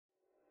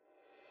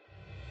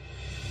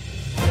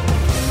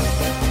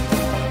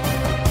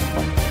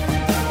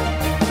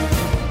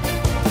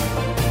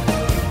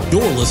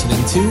You're listening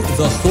to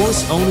The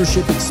Horse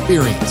Ownership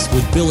Experience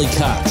with Billy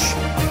Koch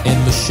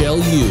and Michelle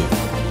Yu.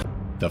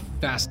 The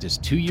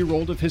fastest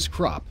 2-year-old of his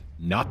crop,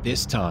 not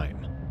this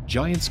time.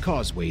 Giants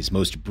Causeway's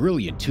most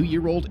brilliant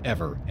 2-year-old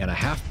ever and a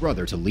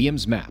half-brother to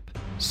Liam's Map,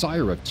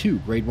 sire of 2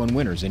 Grade 1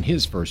 winners in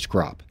his first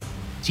crop.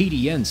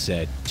 TDN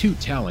said, too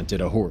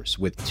talented a horse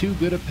with too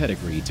good a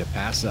pedigree to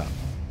pass up.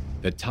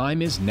 The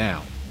time is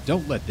now.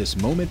 Don't let this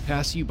moment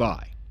pass you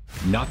by.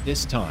 Not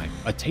this time,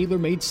 a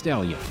tailor-made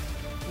stallion.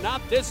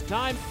 Not this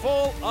time,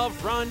 full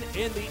of run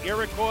in the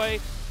Iroquois.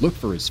 Look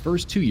for his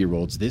first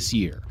 2-year-olds this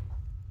year.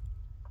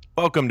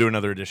 Welcome to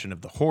another edition of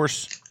the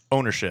Horse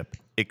Ownership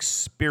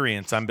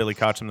Experience. I'm Billy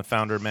Koch. I'm the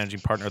founder and managing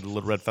partner of the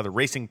Little Red Feather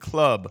Racing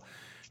Club.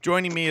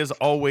 Joining me as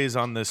always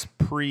on this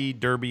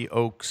pre-Derby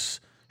Oaks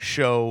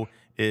show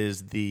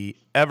is the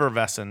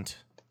effervescent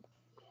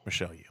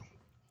Michelle Yu.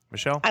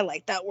 Michelle? I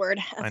like that word,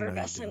 I know you do.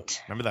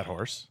 effervescent. Remember that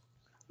horse?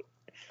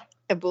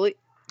 I believe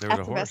There was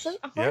effervescent?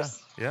 a A horse.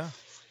 horse? Yeah.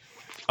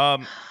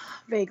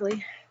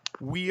 Vaguely.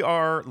 We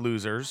are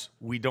losers.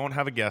 We don't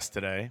have a guest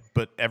today,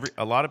 but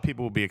a lot of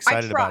people will be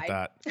excited about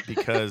that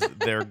because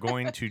they're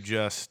going to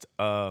just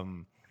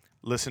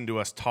listen to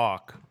us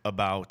talk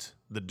about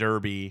the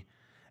Derby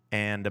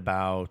and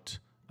about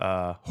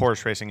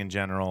horse racing in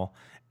general.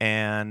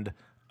 And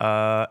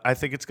I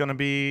think it's going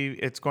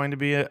to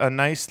be a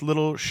nice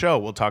little show.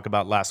 We'll talk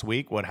about last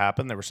week, what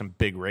happened. There were some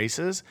big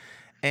races.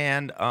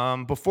 And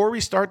before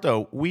we start,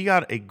 though, we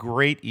got a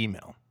great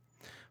email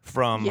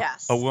from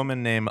a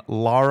woman named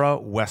Laura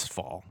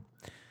Westfall,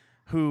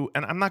 who,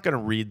 and I'm not going to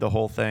read the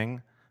whole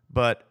thing,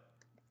 but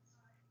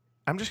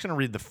I'm just going to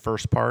read the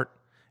first part.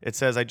 It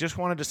says, I just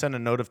wanted to send a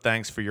note of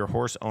thanks for your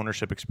Horse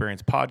Ownership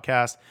Experience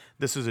podcast.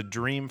 This is a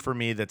dream for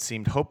me that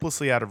seemed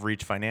hopelessly out of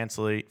reach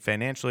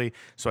financially,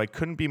 so I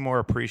couldn't be more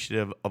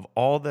appreciative of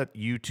all that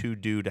you two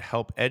do to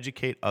help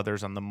educate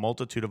others on the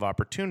multitude of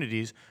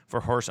opportunities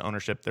for horse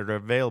ownership that are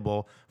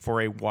available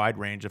for a wide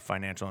range of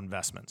financial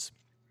investments.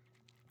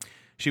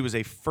 She was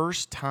a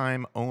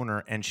first-time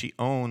owner, and she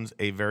owns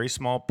a very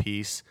small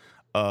piece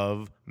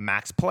of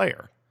Max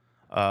Player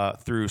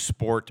through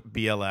Sport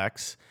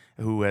BLX,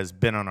 who has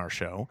been on our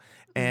show.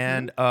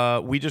 And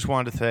we just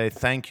wanted to say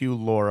thank you,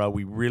 Laura.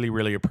 We really,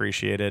 really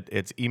appreciate it.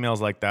 It's emails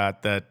like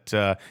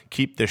that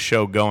keep this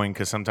show going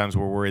because sometimes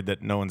we're worried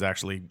that no one's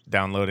actually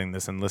downloading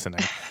this and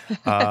listening.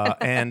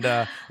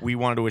 And we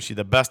wanted to wish you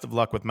the best of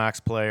luck with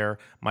Max Player.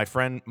 My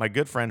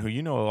good friend, who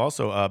you know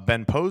also,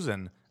 Ben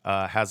Posen,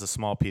 has a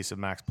small piece of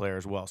Max Player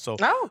as well. So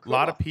cool. A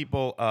lot of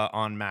people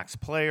on Max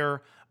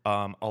Player,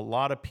 a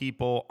lot of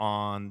people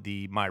on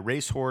the My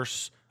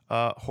Racehorse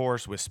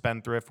horse with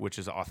Spendthrift, which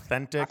is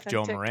authentic.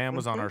 Joe Moran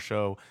was on our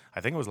show.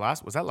 I think it was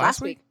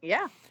last week?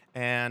 Yeah.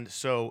 And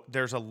so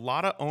there's a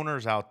lot of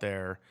owners out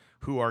there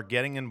who are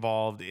getting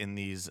involved in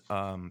these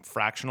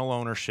fractional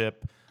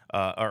ownership,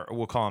 or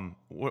we'll call them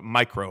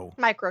micro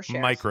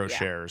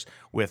shares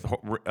with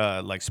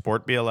like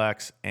Sport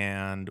BLX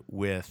and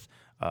with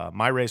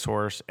My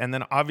Racehorse. And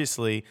then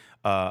obviously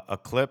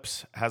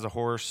Eclipse has a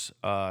horse,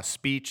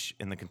 Speech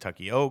in the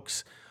Kentucky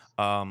Oaks.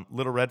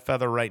 Little Red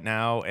Feather right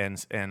now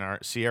and our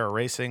Sierra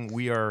Racing,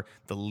 we are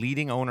the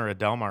leading owner at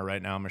Del Mar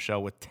right now,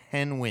 Michelle, with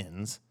 10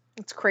 wins.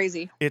 It's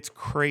crazy.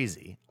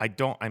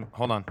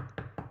 Hold on.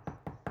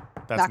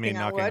 That's me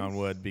knocking on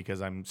wood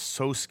because I'm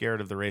so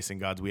scared of the racing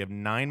gods. We have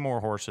 9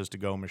 more horses to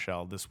go,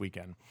 Michelle, this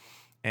weekend.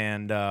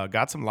 And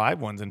got some live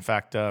ones. In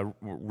fact,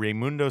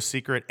 Raymundo's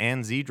Secret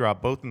and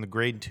Z-Drop, both in the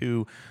Grade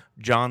 2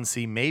 John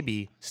C.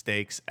 Maybe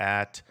Stakes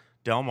at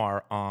Del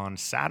Mar on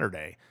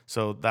Saturday.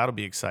 So that'll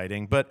be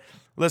exciting. But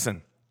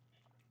listen,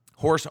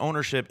 horse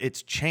ownership,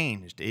 it's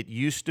changed. It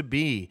used to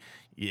be,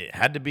 you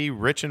had to be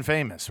rich and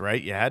famous,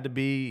 right?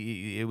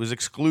 It was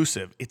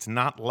exclusive. It's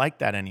not like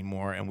that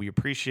anymore. And we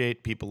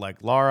appreciate people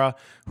like Laura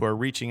who are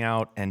reaching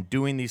out and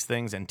doing these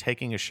things and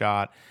taking a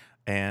shot.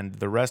 And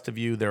the rest of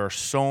you, there are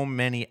so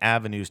many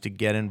avenues to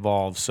get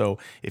involved. So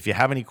if you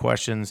have any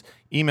questions,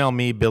 email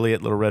me,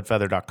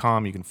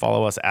 billy@littleredfeather.com. You can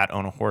follow us at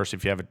Own a Horse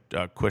if you have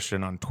a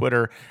question on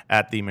Twitter,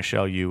 at the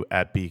Michelle Yu,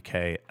 at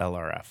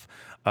BKLRF.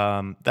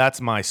 That's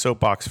my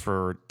soapbox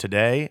for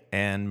today.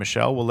 And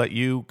Michelle, we'll let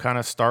you kind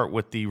of start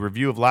with the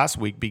review of last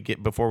week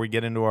before we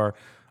get into our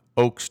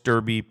Oaks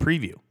Derby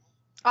preview.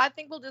 I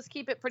think we'll just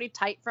keep it pretty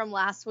tight from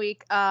last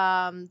week.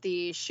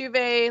 The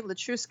Chauvet,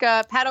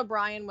 Latruska, Pat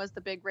O'Brien was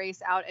the big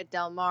race out at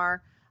Del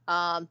Mar.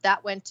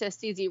 That went to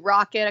CZ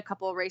Rocket, a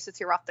couple of races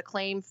here off the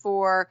claim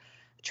for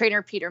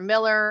trainer Peter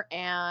Miller.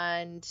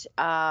 And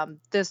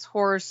this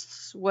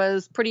horse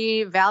was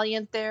pretty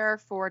valiant there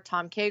for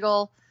Tom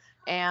Cagle.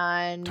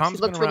 And Tom's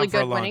he looked been around really for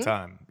good a long winning.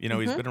 time. You know,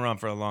 he's been around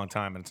for a long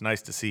time, and it's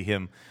nice to see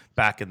him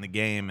back in the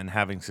game and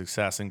having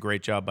success. And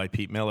great job by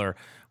Pete Miller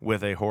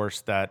with a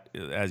horse that,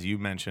 as you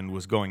mentioned,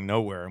 was going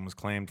nowhere and was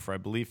claimed for, I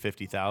believe,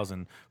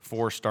 $50,000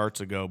 4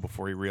 starts ago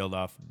before he reeled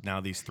off now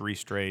these 3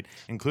 straight,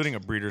 including a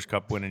Breeders'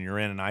 Cup win, and you're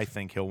in. And I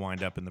think he'll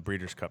wind up in the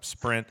Breeders' Cup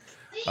Sprint.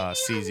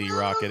 CZ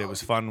Rocket. It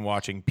was fun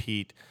watching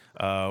Pete.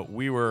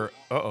 We were.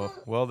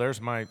 Well, there's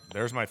my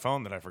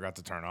phone that I forgot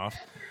to turn off.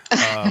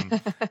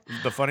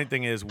 The funny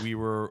thing is,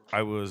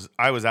 I was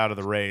out of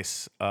the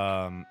race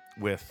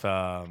with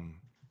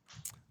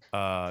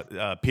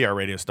PR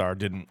Radio Star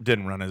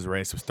didn't run his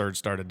race. It was 3rd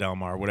start at Del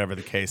Mar, whatever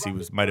the case. He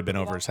might have been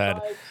over his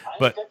head.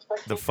 But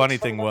the funny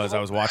thing was,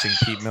 I was watching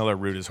Pete Miller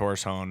root his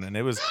horse home, and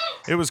it was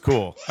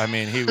cool. I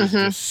mean, he was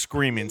just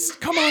screaming,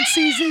 "Come on,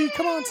 CZ!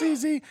 Come on,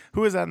 CZ!"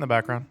 Who is that in the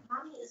background?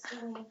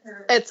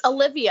 It's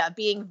Olivia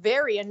being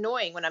very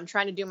annoying when I'm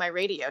trying to do my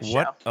radio show.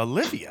 What?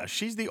 Olivia?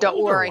 She's the Don't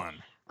older worry. one.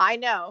 I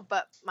know,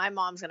 but my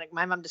mom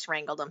just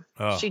wrangled him.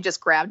 Oh. She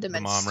just grabbed him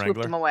and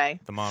swooped him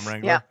away. The mom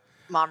wrangler? Yeah,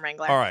 mom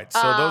wrangler. All right,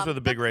 so those were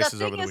the big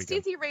races over the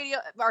weekend.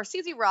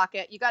 CZ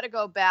Rocket, you got to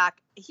go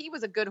back. He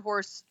was a good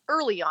horse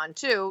early on,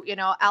 too. You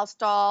know,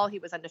 Alstall, he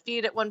was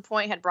undefeated at one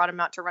point, had brought him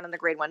out to run in the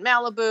Grade 1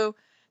 Malibu.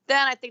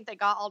 Then I think they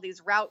got all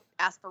these route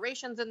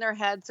aspirations in their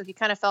head, so he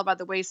kind of fell by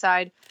the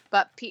wayside.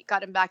 But Pete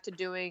got him back to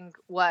doing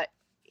what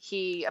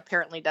he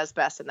apparently does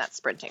best, and that's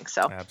sprinting.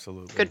 So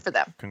absolutely good for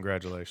them.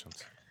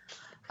 Congratulations.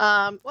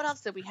 What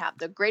else did we have?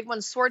 The Grade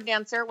 1 Sword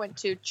Dancer went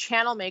to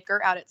Channel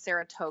Maker out at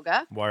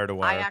Saratoga. Wire to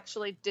wire. I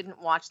actually didn't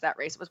watch that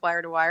race. It was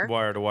wire to wire.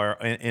 Wire to wire.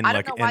 I don't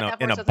know why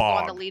that horse doesn't go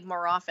on the lead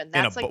more often.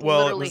 That's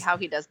literally how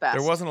he does best.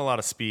 There wasn't a lot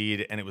of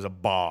speed, and it was a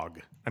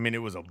bog. I mean,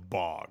 it was a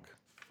bog.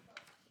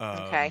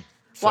 Okay.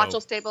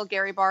 Watchell Stable,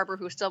 Gary Barber,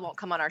 who still won't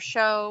come on our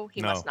show.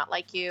 He must not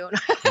like you.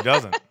 He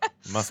doesn't.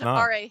 Must not.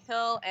 R.A.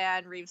 Hill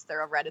and Reeves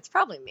Thoroughbred. It's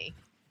probably me.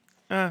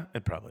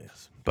 It probably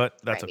is, but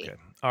that's Maybe. Okay.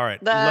 All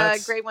right.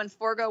 The Grade 1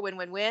 Forgo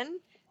win.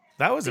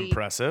 That was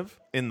impressive.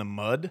 In the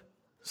mud.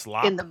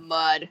 Slop. In the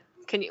mud.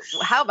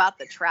 How about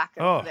the track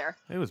over there?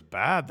 It was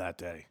bad that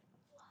day.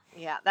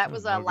 Yeah, that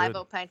was a Live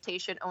Oak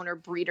Plantation owner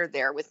breeder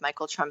there with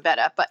Michael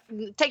Trombetta, but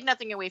take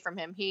nothing away from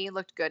him. He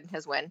looked good in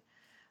his win.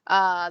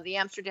 The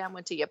Amsterdam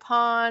went to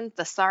Yapan,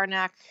 the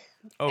Sarnak.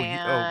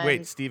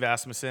 Wait, Steve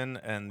Asmussen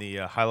and the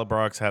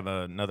Heilebrogs have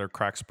another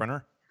crack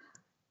sprinter?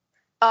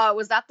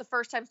 Was that the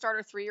first time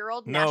starter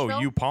 3-year-old? No,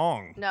 Nashville?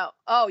 Yupong. No.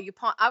 Oh,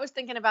 Yupong. I was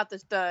thinking about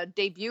the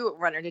debut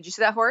runner. Did you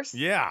see that horse?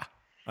 Yeah.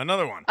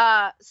 Another one.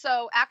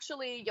 So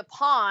actually,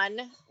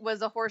 Yapan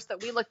was a horse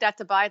that we looked at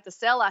to buy at the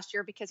sale last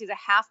year because he's a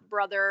half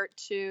brother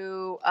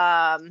to,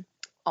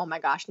 oh my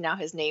gosh, now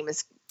his name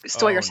is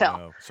Sawyer's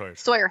Hill.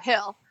 Sawyer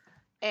Hill.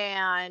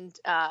 And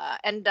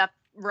ended up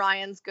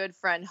Ryan's good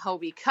friend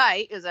Hobie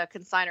Kite is a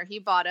consigner. He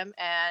bought him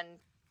and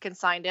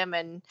consigned him,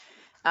 and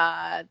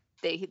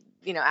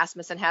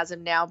Asmussen has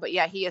him now. But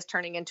yeah, he is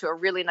turning into a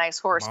really nice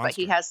horse. Monster. But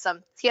he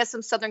has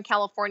some Southern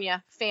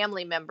California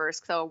family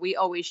members, so we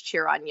always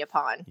cheer on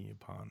Yapan.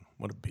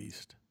 What a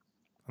beast!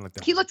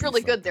 He looked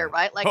really good there,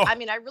 right? I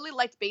mean, I really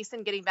liked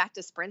Basin getting back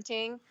to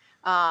sprinting.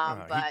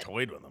 But he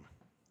toyed with him.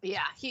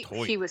 Yeah,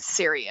 he was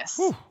serious.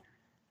 Whew.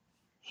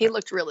 He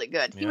looked really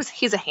good. Yeah.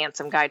 He's a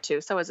handsome guy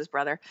too. So is his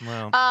brother.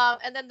 Well.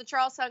 And then the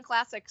Charlestown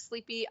Classic,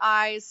 Sleepy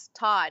Eyes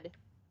Todd,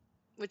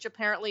 which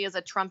apparently is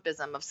a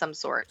Trumpism of some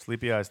sort.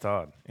 Sleepy Eyes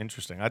Todd.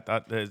 Interesting. I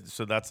thought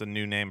so. That's a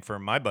new name for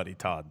my buddy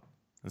Todd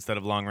instead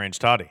of Long Range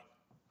Toddy.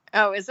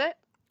 Oh, is it?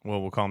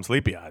 Well, we'll call him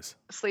Sleepy Eyes.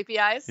 Sleepy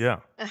Eyes. Yeah.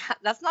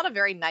 That's not a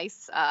very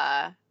nice.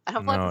 I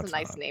don't feel like it's a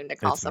nice name to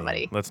call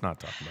somebody. Let's not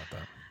talk about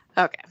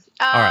that. Okay.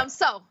 All right.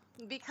 So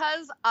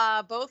because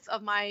both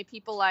of my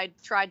people I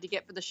tried to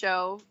get for the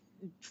show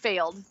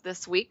failed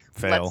this week.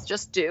 Let's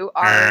just do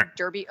our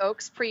Derby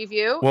Oaks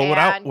preview. Well,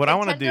 what I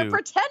want to do,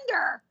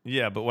 Pretender.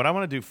 Yeah, but what I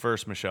want to do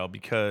first, Michelle,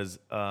 because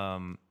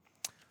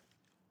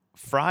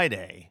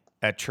Friday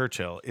at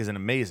Churchill is an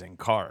amazing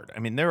card. I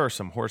mean, there are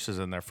some horses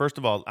in there. First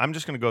of all, I'm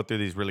just going to go through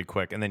these really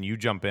quick, and then you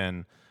jump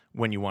in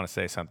when you want to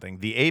say something.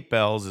 The 8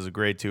 Bells is a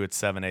grade 2 at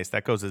 7/8.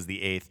 That goes as the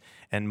 8th.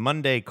 And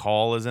Monday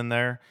Call is in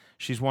there.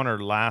 She's won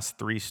her last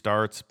 3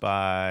 starts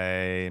by,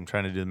 I'm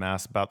trying to do the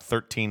math, about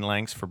 13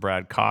 lengths for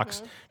Brad Cox.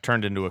 Mm-hmm.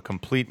 Turned into a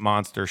complete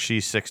monster.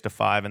 She's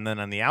 6-5. And then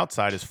on the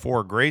outside is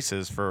 4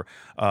 Graces for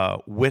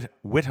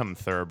Whitham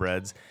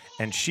Thoroughbreds.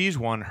 And she's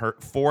won her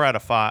 4 out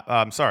of 5.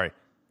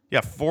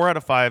 4 out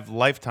of 5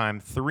 lifetime,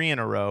 3 in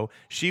a row.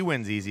 She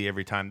wins easy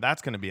every time.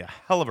 That's going to be a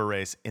hell of a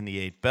race in the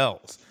 8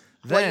 Bells.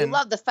 Well, you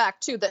love the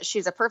fact, too, that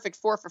she's a perfect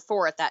 4 for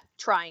 4 at that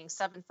trying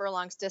 7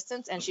 furlongs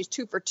distance, and she's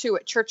 2 for 2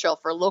 at Churchill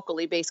for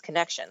locally based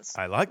connections.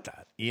 I like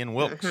that. Ian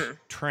Wilkes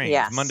trains.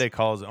 Yes. Monday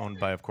Call is owned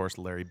by, of course,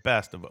 Larry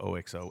Best of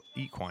OXO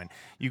Equine.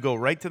 You go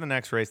right to the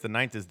next race. The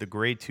 9th is the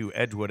grade 2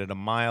 Edgewood at a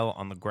mile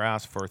on the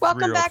grass for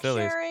 3-year-old fillies. Welcome back,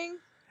 Sharing.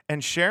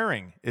 And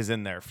Sharing is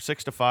in there,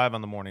 6-5 on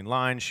the morning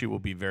line. She will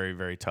be very,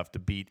 very tough to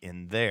beat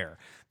in there.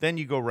 Then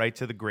you go right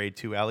to the grade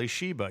 2 Ali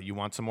Sheba. You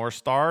want some more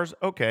stars?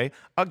 Okay,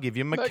 I'll give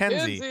you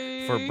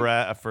Mackenzie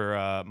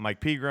for Mike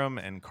Pegram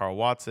and Carl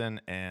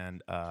Watson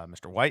and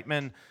Mr.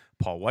 Whiteman,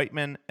 Paul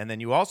Whiteman. And then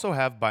you also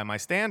have, by my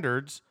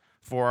standards,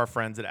 for our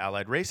friends at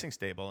Allied Racing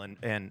Stable,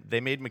 and they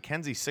made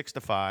Mackenzie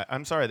 6-5.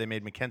 I'm sorry, they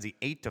made Mackenzie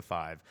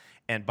 8-5,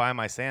 and By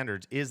My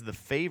Standards is the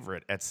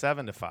favorite at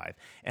 7-5.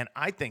 And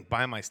I think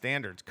By My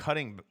Standards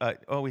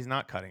he's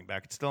not cutting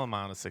back. It's still a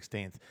mile and a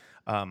 16th.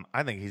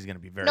 I think he's going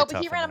to be very tough. No,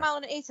 but he ran a mile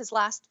and an eighth his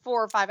last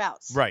 4 or 5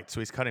 outs. Right,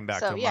 so he's cutting back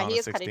to a mile and a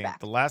 16th. Back.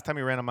 The last time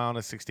he ran a mile and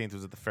a 16th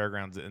was at the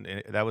fairgrounds,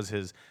 and that was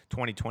his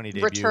 2020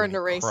 debut. Return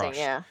to racing,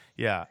 yeah.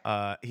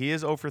 Yeah, he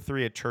is 0 for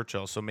 3 at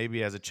Churchill, so maybe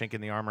he has a chink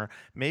in the armor.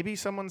 Maybe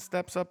someone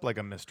steps up like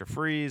a Mr.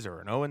 Freeze or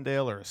an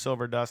Owendale or a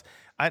Silver Dust.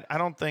 I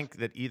don't think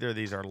that either of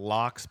these are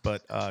locks,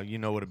 but you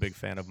know what a big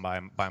fan of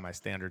By My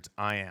Standards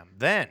I am.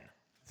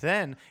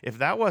 Then, if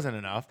that wasn't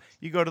enough,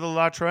 you go to the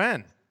La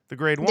Troenne, the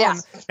Grade 1,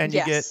 and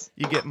you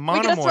get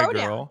Monomoy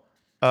Girl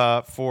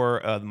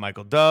for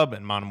Michael Dubb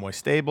and Monomoy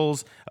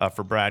Stables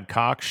for Brad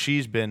Cox.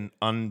 She's been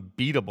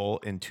unbeatable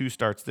in 2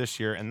 starts this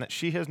year, and that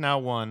she has now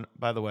won,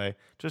 by the way,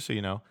 just so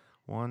you know,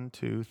 1,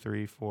 2,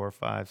 3, 4,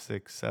 5,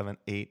 6, 7,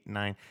 8,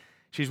 9.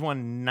 She's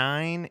won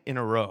 9 in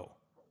a row.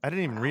 I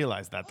didn't even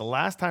realize that. The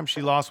last time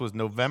she lost was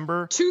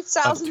November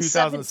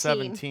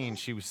 2017.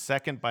 She was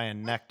second by a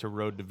neck to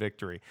Road to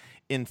Victory.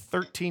 In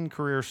 13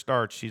 career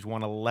starts, she's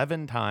won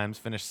 11 times,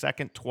 finished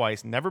second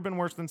twice, never been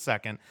worse than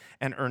second,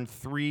 and earned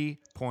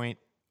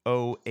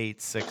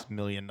 $3.086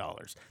 million.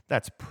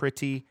 That's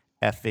pretty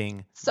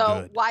effing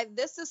So good. Why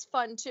this is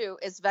fun too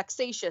is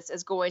Vexatious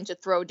is going to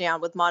throw down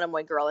with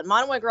Monomoy Girl, and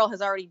Monomoy Girl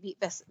has already beat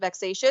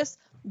Vexatious,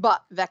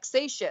 but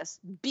Vexatious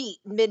beat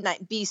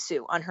Midnight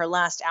Bisou on her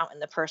last out in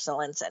the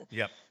personal ensign.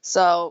 Yep.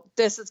 So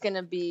this is going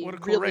to be what a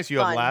cool really race. You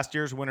fun. have last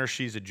year's winner,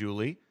 She's a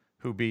Julie,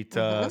 who beat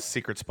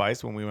Secret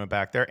Spice when we went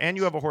back there. And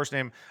you have a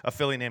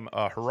filly named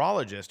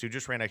Horologist, who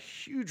just ran a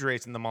huge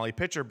race in the Molly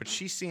Pitcher, but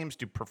she seems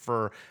to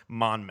prefer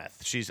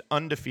Monmouth. She's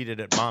undefeated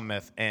at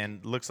Monmouth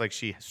and looks like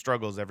she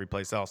struggles every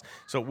place else.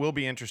 So it will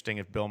be interesting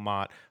if Bill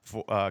Mott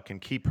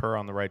can keep her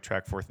on the right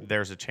track for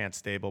There's a Chance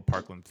Stable,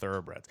 Parkland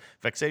Thoroughbreds.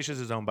 Vexatious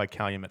is owned by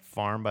Calumet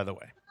Farm, by the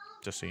way,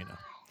 just so you know.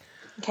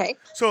 Okay.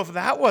 So if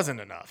that wasn't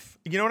enough,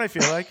 you know what I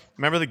feel like?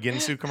 Remember the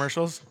Ginsu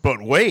commercials?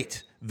 But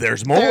wait,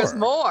 there's more. There's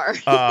more.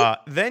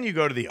 Then you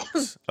go to the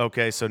Oaks.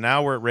 Okay, so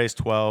now we're at race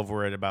 12.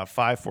 We're at about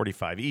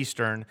 5:45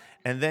 Eastern.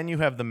 And then you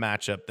have the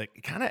matchup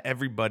that kind of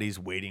everybody's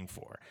waiting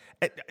for.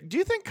 Do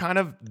you think kind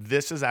of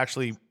this is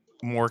actually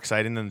more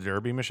exciting than the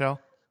Derby, Michelle?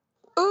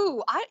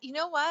 Ooh, you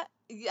know what?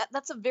 Yeah,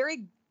 that's a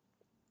very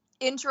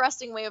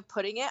interesting way of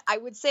putting it. I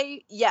would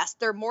say, yes,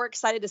 they're more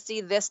excited to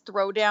see this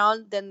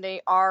throwdown than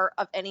they are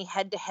of any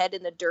head-to-head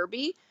in the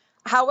Derby.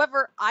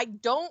 However, I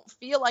don't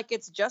feel like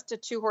it's just a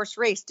 2-horse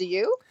race. Do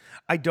you?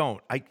 I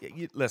don't.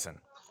 Listen,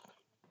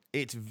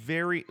 it's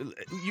very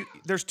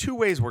there's 2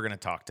 ways we're going to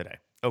talk today.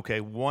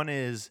 Okay, one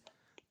is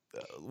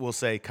we'll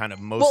say kind of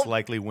most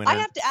likely winner. I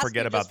have to ask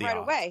Forget you about just the right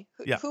odds. away.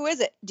 Yeah. Who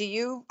is it?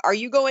 Are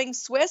you going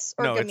Swiss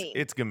or no, Gamine?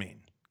 it's Gamine.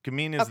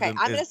 Gamine is okay. I'm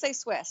going to say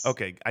Swiss.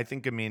 Okay, I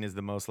think Gamine is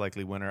the most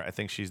likely winner. I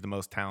think she's the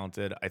most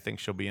talented. I think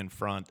she'll be in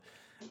front,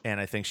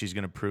 and I think she's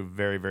going to prove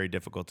very, very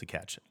difficult to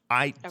catch.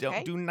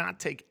 Do not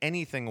take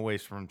anything away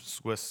from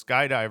Swiss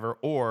Skydiver,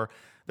 or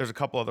there's a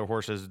couple other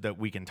horses that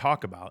we can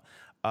talk about.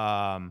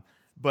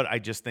 But I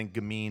just think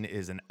Gamine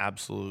is an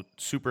absolute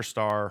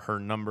superstar. Her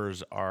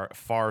numbers are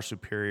far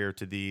superior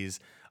to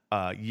these.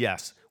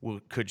 Yes.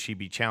 Could she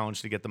be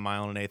challenged to get the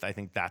mile and an eighth? I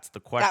think that's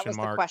the question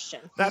mark.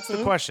 That's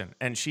the question,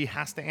 and she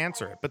has to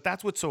answer it. But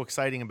that's what's so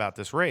exciting about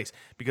this race,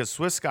 because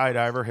Swiss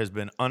Skydiver has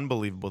been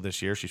unbelievable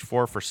this year. She's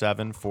 4 for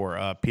 7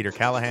 for Peter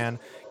Callahan,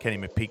 Kenny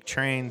McPeak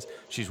trains.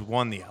 She's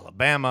won the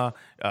Alabama.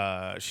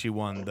 She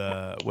won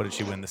what did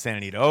she win? The Santa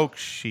Anita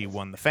Oaks. She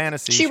won the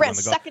Fantasy. She ran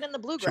second in the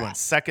Bluegrass. She won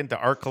second to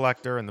Art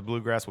Collector in the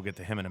Bluegrass. We'll get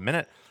to him in a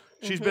minute.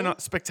 She's been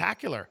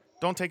spectacular.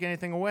 Don't take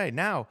anything away.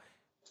 Now,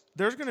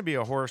 there's going to be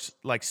a horse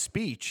like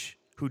Speech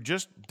who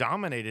just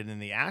dominated in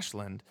the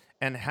Ashland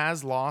and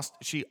has lost.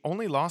 She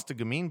only lost to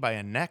Gamine by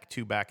a neck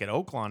 2 back at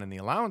Oaklawn in the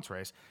allowance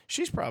race.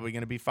 She's probably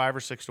going to be 5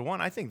 or 6 to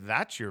 1. I think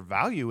that's your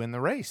value in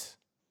the race.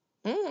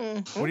 What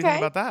do you think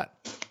about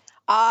that?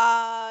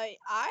 I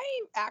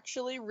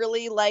actually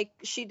really like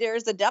She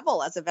Dares the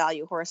Devil as a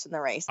value horse in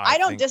the race. I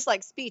don't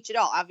dislike Speech at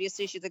all.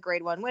 Obviously, she's a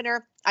Grade 1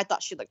 winner. I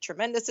thought she looked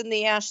tremendous in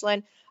the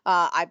Ashland.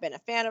 I've been a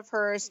fan of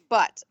hers,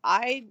 but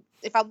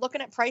if I'm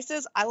looking at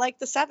prices, I like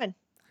the 7.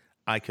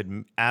 I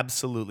could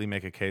absolutely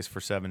make a case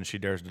for 7. She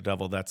Dares the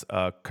Devil. That's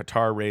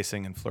Qatar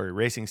Racing and Fleury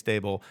Racing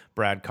Stable.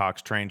 Brad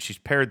Cox trained. She's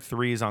paired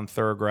 3s on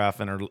Thorograph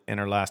in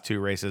her last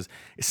 2 races.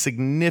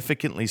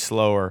 Significantly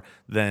slower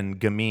than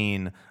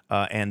Gamine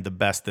and the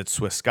best that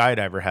Swiss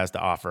Skydiver has to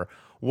offer.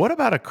 What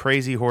about a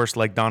crazy horse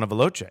like Donna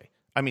Veloce?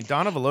 I mean,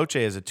 Donna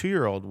Veloce as a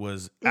 2-year-old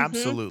was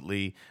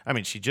absolutely, I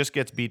mean, she just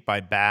gets beat by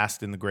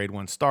Bast in the Grade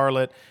 1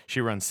 Starlet.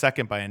 She runs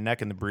second by a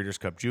neck in the Breeders'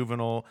 Cup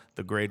Juvenile,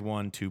 the Grade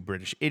 1 to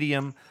British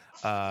Idiom.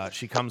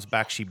 She comes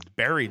back. She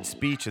buried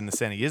Speech in the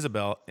Santa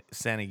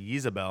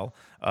Isabel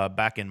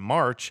back in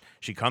March.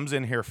 She comes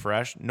in here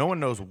fresh. No one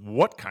knows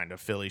what kind of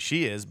filly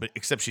she is, but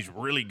except she's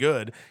really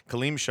good.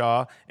 Kaleem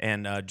Shaw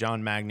and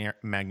John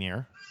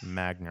Magnier.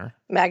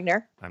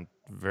 I'm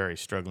very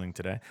struggling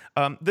today.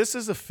 This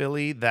is a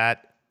filly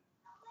that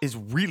is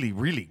really,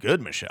 really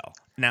good, Michelle.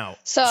 Now,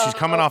 So she's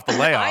coming off the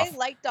layoff. I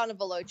like Donna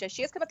Veloce.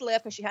 She has come off the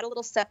layoff because she had a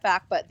little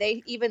setback, but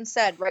they even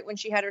said right when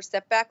she had her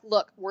setback,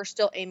 look, we're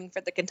still aiming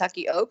for the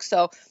Kentucky Oaks.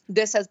 So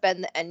this has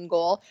been the end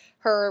goal.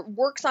 Her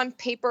works on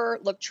paper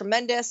look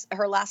tremendous.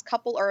 Her last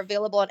couple are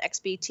available on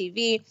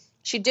XBTV.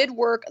 She did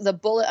work the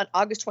Bullet on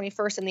August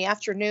 21st in the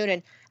afternoon.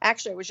 And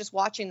actually, I was just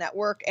watching that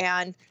work,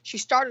 and she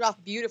started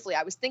off beautifully.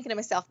 I was thinking to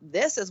myself,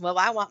 this is what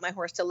I want my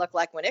horse to look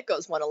like when it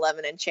goes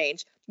 111 and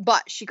change.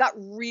 But she got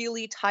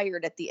really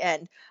tired at the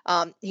end.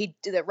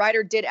 The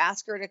rider did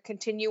ask her to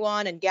continue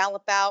on and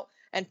gallop out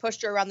and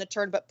pushed her around the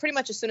turn. But pretty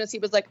much as soon as he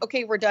was like,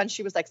 okay, we're done,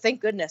 she was like, thank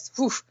goodness.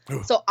 Whew.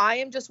 So I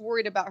am just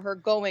worried about her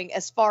going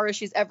as far as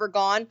she's ever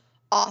gone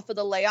off of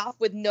the layoff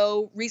with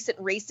no recent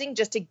racing,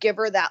 just to give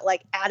her that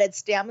like added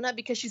stamina,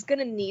 because she's going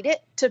to need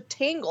it to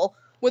tangle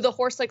with a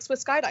horse like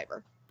Swiss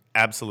Skydiver.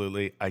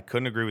 Absolutely. I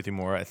couldn't agree with you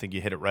more. I think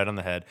you hit it right on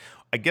the head.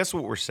 I guess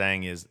what we're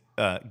saying is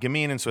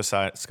Gamine and Swiss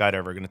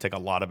Skydiver are going to take a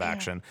lot of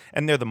action,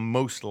 and they're the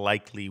most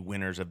likely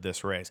winners of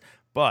this race.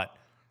 But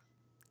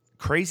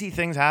crazy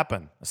things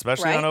happen,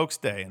 especially on Oaks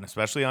Day and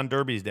especially on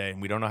Derby's Day, and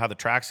we don't know how the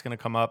track's going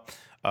to come up.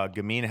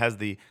 Gamine has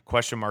the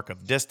question mark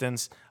of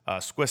distance.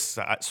 Swiss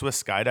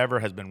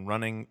Skydiver has been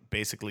running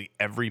basically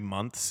every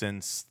month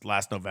since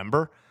last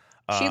November.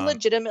 She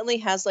legitimately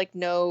has like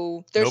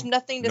there's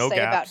nothing to say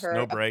gaps, about her.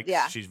 No breaks.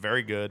 Yeah. She's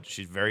very good.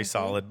 She's very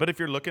solid. But if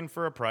you're looking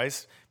for a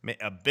price,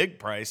 a big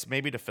price,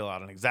 maybe to fill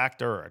out an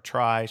exacta or a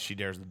try, She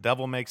Dares the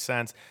Devil makes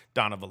sense.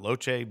 Donna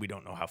Veloce, we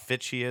don't know how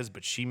fit she is,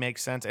 but she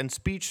makes sense. And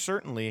Speech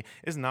certainly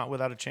is not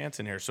without a chance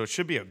in here. So it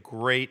should be a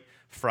great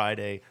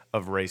Friday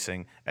of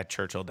racing at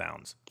Churchill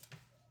Downs.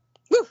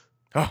 Woo.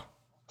 Oh.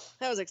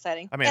 That was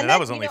exciting. I mean, and that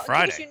was only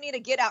Friday. In case you need a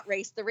get-out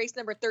race, the race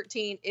number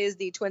 13 is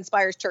the Twin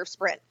Spires Turf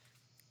Sprint.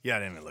 Yeah, I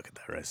didn't even look at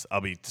that race.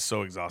 I'll be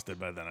so exhausted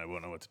by then I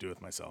won't know what to do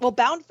with myself. Well,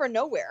 Bound for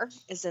Nowhere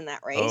is in that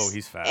race. Oh,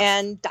 he's fast.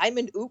 And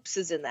Diamond Oops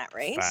is in that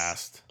race.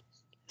 Fast.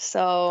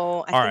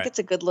 So I think it's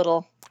a good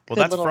little Well,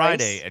 that's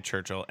Friday race at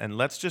Churchill. And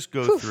let's just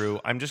go through.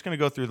 I'm just going to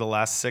go through the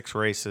last 6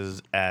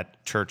 races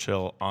at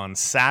Churchill on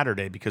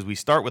Saturday, because we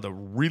start with a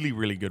really,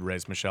 really good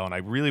race, Michelle, and I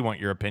really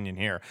want your opinion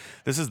here.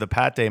 This is the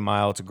Pat Day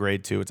Mile. It's a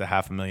grade 2. It's a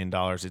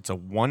 $500,000. It's a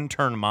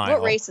 1-turn mile.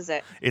 What race is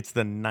it? It's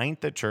the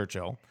 9th at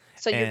Churchill.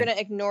 So you're going to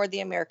ignore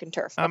the American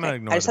Turf. I'm going to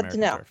ignore the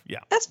American Turf. Yeah.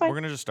 That's fine. We're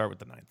going to just start with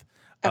the 9th.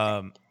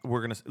 Okay.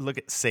 We're going to look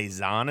at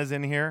Cezanne is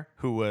in here,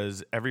 who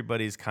was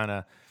everybody's kind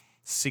of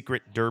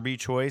secret Derby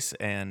choice.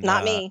 And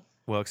not me.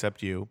 Well,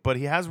 except you. But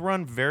he has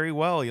run very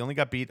well. He only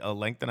got beat a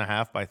length and a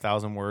half by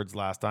 1,000 words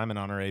last time in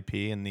Honor AP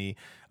in the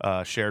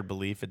Shared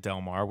Belief at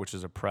Del Mar, which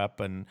is a prep.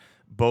 And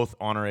both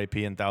Honor AP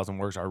and 1,000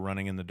 Words are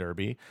running in the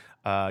Derby.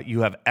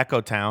 You have Echo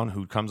Town,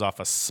 who comes off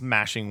a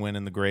smashing win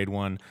in the Grade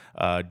 1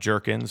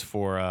 Jerkins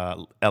for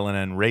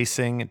L&N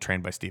Racing,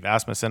 trained by Steve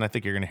Asmussen. I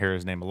think you're going to hear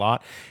his name a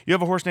lot. You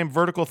have a horse named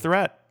Vertical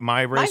Threat,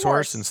 my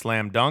racehorse and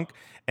Slam Dunk.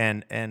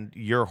 And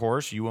your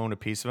horse, you own a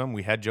piece of him.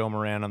 We had Joe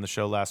Moran on the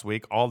show last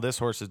week. All this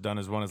horse has done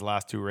is won his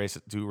last two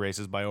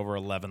races by over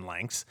 11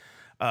 lengths.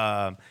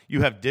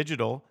 You have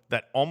Digital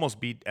that almost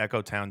beat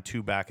Echo Town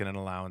 2 back in an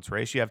allowance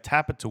race. You have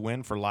Tap It to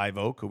Win for Live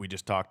Oak, who we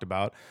just talked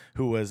about,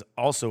 who was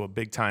also a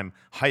big-time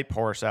hype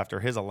horse after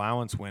his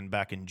allowance win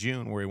back in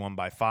June, where he won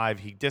by 5.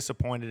 He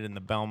disappointed in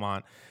the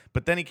Belmont,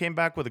 but then he came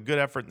back with a good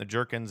effort in the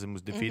Jerkins and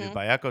was defeated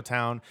by Echo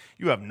Town.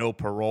 You have No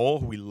Parole.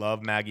 We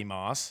love Maggie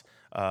Moss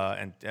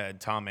and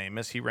Tom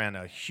Amos. He ran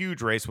a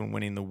huge race when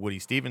winning the Woody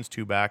Stevens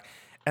 2-back.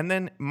 And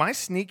then my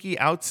sneaky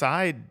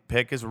outside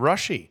pick is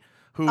Rushy.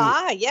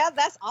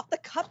 That's off the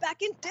cut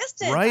back in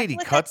distance. Right, he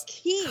cuts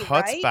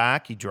right?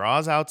 back. He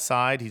draws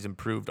outside. He's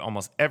improved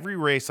almost every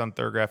race on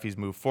Thurgraph. He's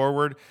moved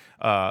forward.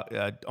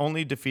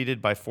 Only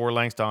defeated by 4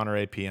 lengths to Honor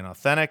AP and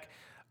Authentic.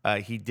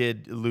 He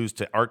did lose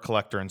to Art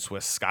Collector and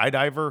Swiss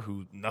Skydiver,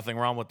 who nothing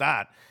wrong with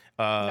that.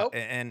 Nope.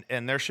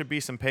 And there should be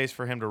some pace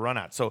for him to run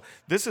at. So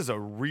this is a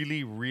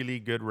really, really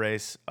good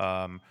race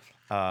to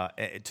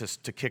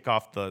kick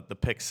off the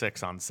pick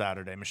 6 on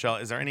Saturday. Michelle,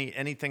 is there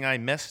anything I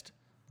missed?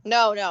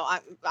 No.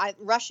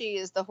 Rushy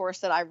is the horse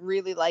that I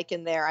really like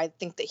in there. I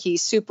think that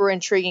he's super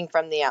intriguing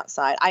from the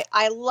outside.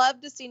 I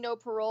love to see No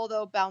Parole,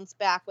 though, bounce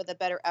back with a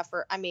better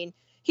effort. I mean,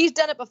 he's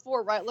done it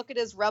before, right? Look at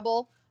his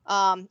Rebel.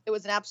 It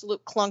was an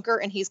absolute clunker,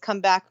 and he's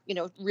come back,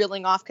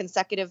 reeling off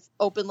consecutive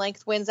open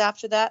length wins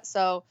after that.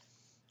 So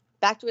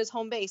back to his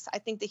home base. I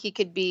think that he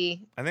could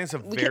be. I think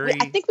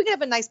I think we could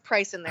have a nice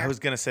price in there. I was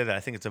going to say that. I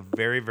think it's a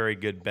very, very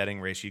good betting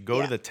race. You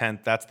go to the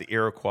 10th. That's the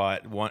Iroquois.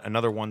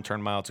 Another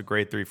 1-turn mile. It's a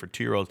grade 3 for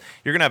 2-year-olds.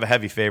 You're going to have a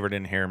heavy favorite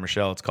in here,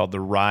 Michelle. It's called the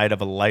Ride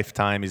of a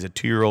Lifetime. He's a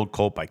 2-year-old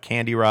colt by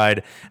Candy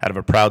Ride out of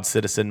a Proud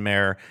Citizen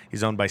mare.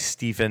 He's owned by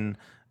Stephen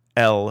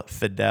L.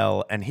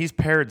 Fidel, and he's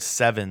paired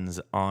 7s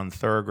on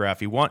Thurgraph.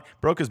 He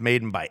broke his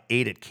maiden by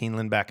 8 at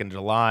Keeneland back in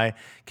July,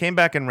 came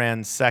back and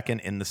ran 2nd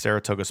in the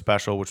Saratoga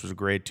Special, which was a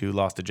grade 2,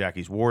 lost to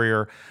Jackie's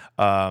Warrior.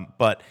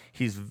 But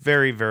he's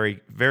very,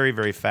 very, very,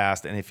 very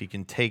fast, and if he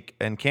can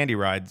and Candy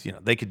Rides,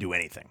 they could do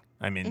anything.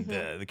 I mean,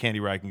 the Candy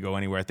Ride can go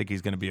anywhere. I think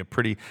he's going to be a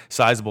pretty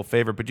sizable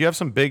favorite. But you have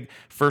some big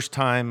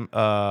first-time.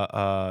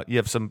 You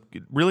have some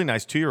really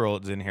nice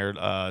 2-year-olds in here.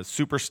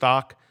 Super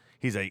Stock.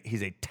 He's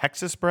a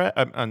Texas bred.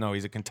 No,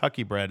 he's a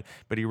Kentucky bred.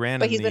 But he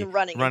ran. But he's been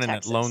running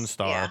at Lone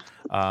Star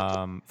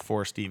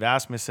for Steve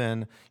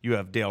Asmussen. You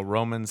have Dale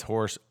Roman's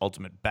horse,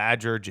 Ultimate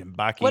Badger, Jim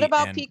Bucky. What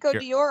about Pico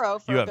d'Oro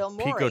for Bill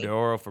Morey? Pico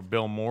d'Oro for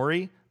Bill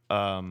Morey.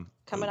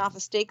 Coming off a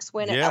stakes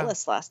win at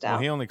Ellis last out.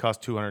 Well, he only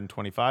cost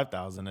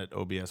 $225,000 at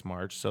OBS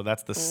March, so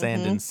that's the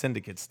Sandin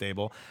Syndicate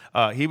stable.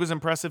 He was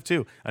impressive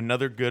too.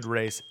 Another good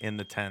race in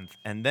the 10th,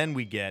 and then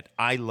we get.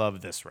 I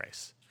love this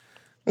race.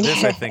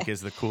 This I think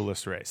is the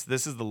coolest race.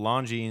 This is the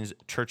Longines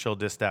Churchill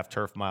Distaff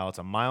Turf Mile. It's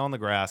a mile on the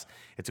grass.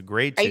 It's a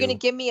grade 2. Are you going to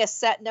give me a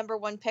set number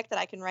 1 pick that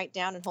I can write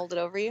down and hold it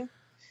over you?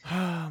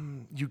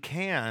 You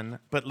can,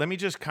 but let me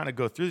just kind of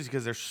go through these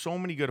because there's so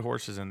many good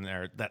horses in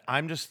there that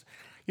I'm just.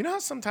 You know how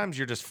sometimes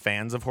you're just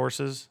fans of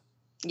horses?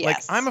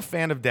 Yes. Like, I'm a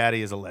fan of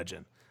Daddy as a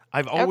Legend.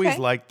 I've always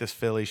liked this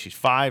filly. She's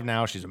 5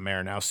 now. She's a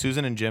mare now.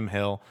 Susan and Jim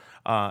Hill.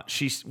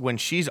 When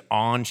she's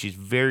on, she's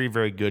very,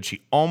 very good.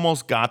 She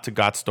almost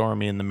got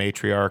Stormy in the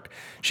Matriarch.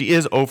 She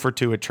is 0 for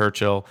 2 at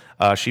Churchill.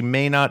 She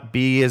may not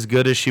be as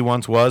good as she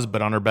once was,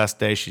 but on her best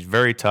day, she's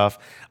very tough.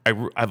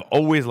 I've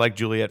always liked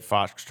Juliet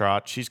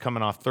Foxtrot. She's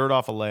coming off 3rd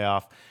off a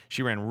layoff.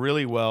 She ran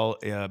really well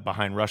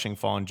behind Rushing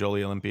Fall and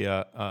Jolie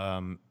Olympica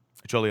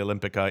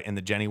in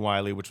the Jenny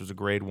Wiley, which was a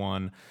grade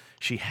 1.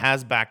 She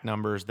has back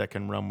numbers that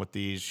can run with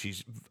these.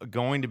 She's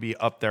going to be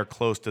up there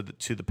close to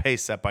the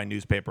pace set by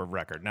Newspaper of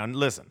Record. Now,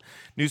 listen,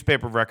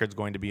 Newspaper of Record is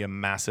going to be a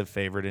massive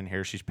favorite in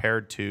here. She's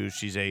paired 2.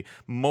 She's a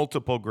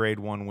multiple grade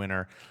 1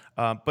 winner.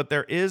 But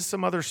there is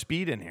some other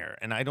speed in here.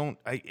 And I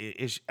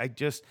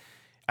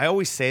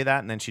always say that,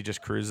 and then she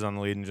just cruises on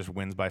the lead and just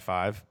wins by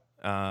 5.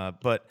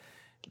 But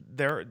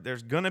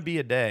there's going to be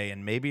a day,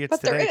 and maybe it's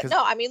today.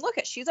 No, I mean, look,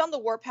 she's on the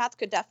warpath,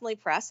 could definitely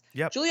press.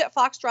 Yep. Juliet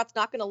Foxtrot's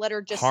not going to let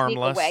her just sneak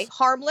away.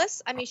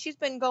 Harmless. I mean, she's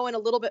been going a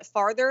little bit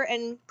farther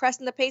and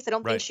pressing the pace. I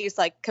don't think she's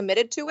like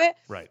committed to it.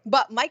 Right.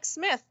 But Mike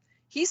Smith,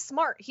 he's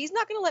smart. He's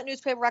not going to let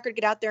Newspaper Record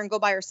get out there and go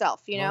by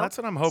herself, you know? Well, that's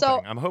what I'm hoping.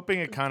 So, I'm hoping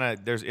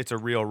it's a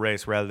real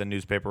race rather than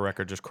Newspaper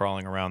Record just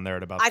crawling around there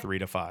at about 3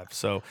 to 5.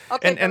 So,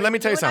 and let me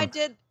tell you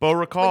something. Beau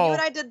Recall. You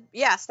and I did,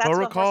 yes, that's what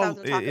I was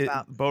going to talk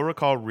about. Beau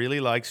Recall really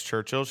likes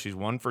Churchill. She's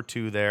 1 for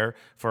 2 there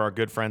for our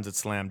good friends at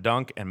Slam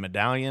Dunk and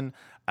Medallion.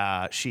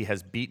 She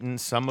has beaten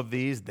some of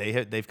these.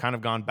 They've kind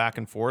of gone back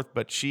and forth,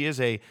 but she is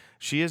a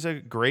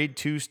grade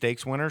 2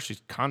 stakes winner.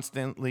 She's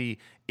constantly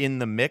in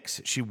the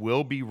mix. She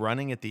will be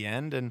running at the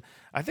end, and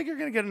I think you're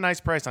going to get a nice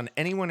price on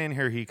anyone in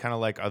here he kind of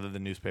like other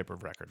than Newspaper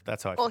of Record.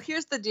 That's how I feel. Well,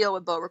 here's the deal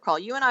with Beau Recall.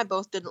 You and I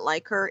both didn't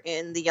like her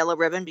in the Yellow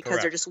Ribbon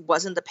because there just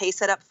wasn't the pace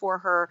set up for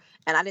her,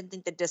 and I didn't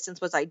think the distance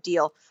was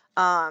ideal.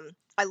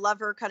 I love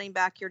her cutting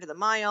back here to the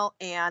mile,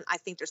 and I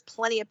think there's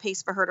plenty of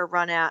pace for her to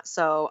run at.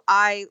 So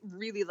I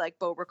really like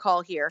Beau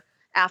Recall here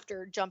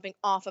after jumping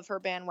off of her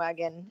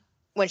bandwagon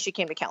when she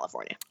came to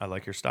California. I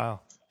like your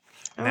style.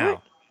 All now, right.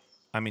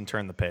 I mean,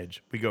 turn the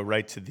page. We go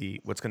right to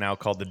what's now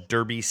called the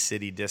Derby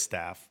City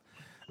Distaff.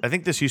 I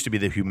think this used to be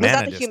the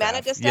Humana Distaff.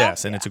 Humana Distaff?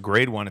 Yes, and it's a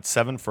grade 1. It's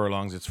 7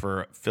 furlongs. It's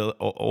for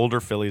older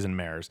fillies and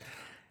mares.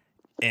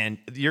 And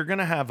you're going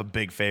to have a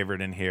big favorite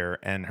in here,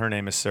 and her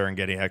name is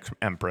Serengeti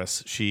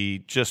Empress.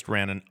 She just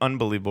ran an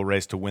unbelievable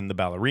race to win the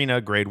Ballerina,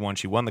 grade 1.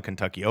 She won the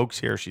Kentucky Oaks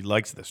here. She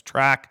likes this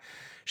track.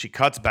 She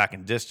cuts back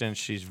in distance.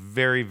 She's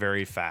very,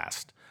 very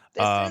fast.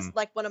 This is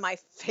like one of my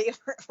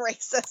favorite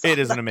races. It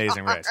is an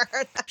amazing race.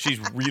 She's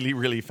really,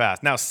 really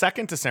fast. Now,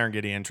 second to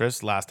Serengeti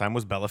Empress last time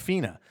was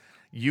Bellafina.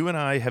 You and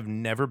I have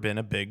never been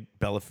a big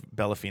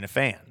Bellafina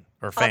fan.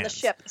 Or fans. On the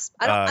ship.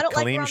 I don't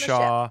like her on the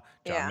Shaw,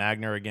 ship. John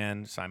Magner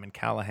again, Simon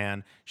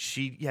Callahan.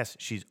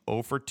 She's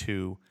 0 for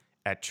 2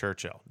 at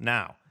Churchill.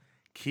 Now,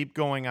 keep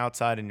going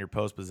outside in your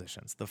post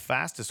positions. The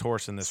fastest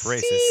horse in this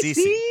race is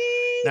Cece.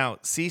 Now,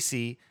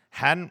 Cece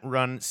hadn't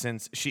run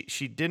since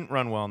she didn't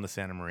run well in the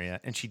Santa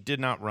Maria, and she did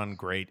not run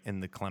great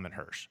in the Clement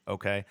Hirsch.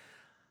 Okay.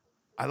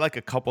 I like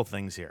a couple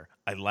things here.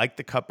 I like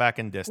the cutback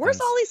in distance.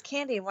 Where's Ollie's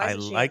Candy? Why I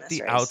isn't she like in this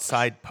the race?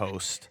 outside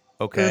post.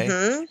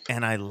 Okay.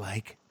 And I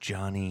like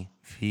Johnny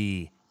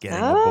V getting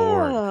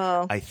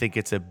aboard. I think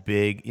it's a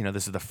big,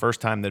 this is the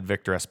first time that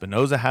Victor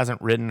Espinoza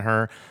hasn't ridden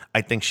her.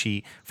 I think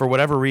she, for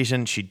whatever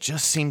reason, she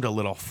just seemed a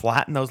little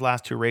flat in those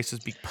last 2 races,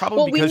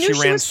 probably because she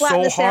ran so hard.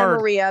 In the Santa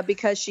Maria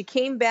because she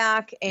came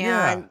back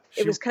and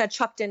it was kind of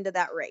chucked into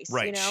that race.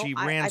 Right. She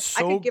ran I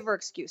could give her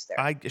excuse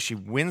there. She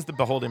wins the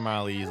Beholding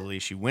Mile easily.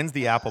 She wins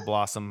the Apple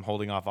Blossom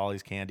holding off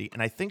Ollie's Candy.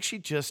 And I think she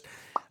just,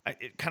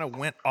 it kind of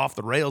went off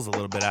the rails a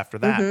little bit after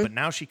that. But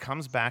now she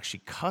comes back, she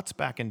cuts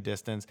back in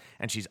distance,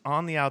 and she's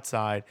on the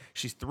outside.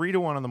 She's 3 to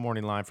 1 on the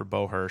morning line for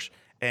Beau Hirsch.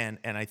 And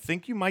I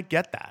think you might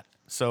get that.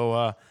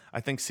 So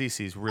I think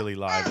Cece's really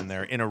live in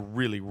there in a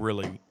really,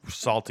 really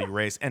salty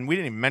race. And we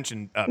didn't even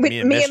mention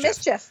Mia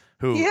Mischief.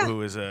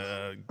 Who is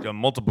a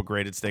multiple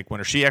graded stake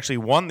winner. She actually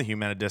won the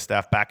Humana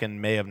Distaff back in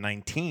May of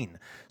 19.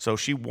 So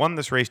she won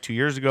this race 2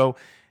 years ago,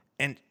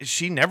 and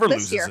she never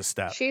loses a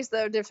step. She's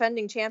the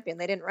defending champion.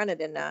 They didn't run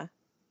it in May.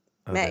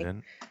 They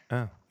didn't?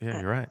 Oh,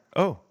 yeah, you're right.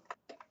 Oh,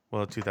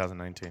 Well,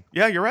 2019.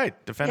 Yeah, you're right.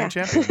 Defending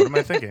champion. What am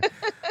I thinking?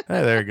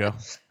 Hey, there you go.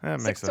 That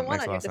makes 6-1 makes a on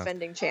lot your of sense.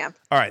 defending champ.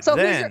 All right, So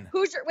then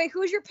who's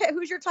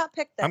your top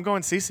pick then? I'm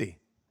going CC.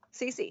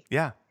 CC.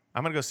 Yeah,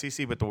 I'm gonna go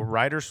CC with the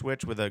rider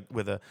switch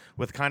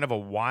with kind of a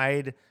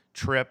wide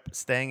trip,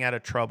 staying out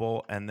of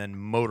trouble, and then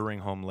motoring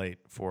home late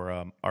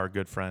for our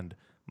good friend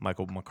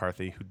Michael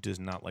McCarthy, who does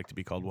not like to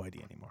be called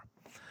Whitey anymore.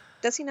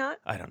 Does he not?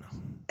 I don't know.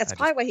 That's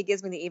probably why he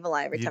gives me the evil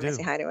eye every time I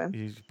say hi to him.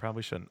 You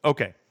probably shouldn't.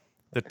 Okay,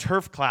 the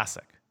Turf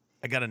Classic.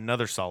 I got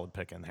another solid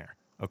pick in here.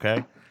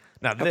 Okay,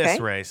 now this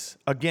race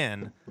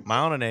again,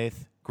 mile and an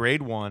eighth,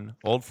 Grade 1,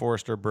 Old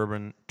Forester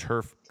Bourbon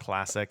Turf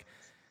Classic.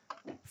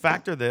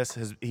 Factor this,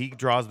 he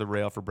draws the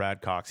rail for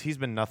Brad Cox. He's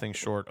been nothing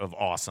short of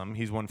awesome.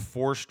 He's won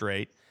 4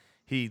 straight.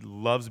 He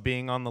loves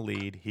being on the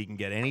lead. He can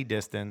get any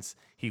distance.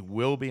 He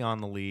will be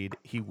on the lead.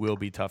 He will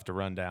be tough to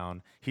run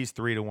down. He's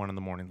 3-1 in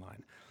the morning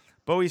line.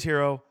 Bowie's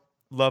hero.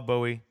 Love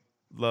Bowie.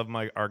 Love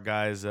our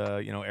guys,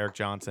 Eric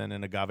Johnson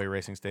and Agave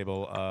Racing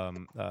Stable.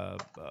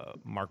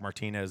 Mark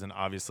Martinez and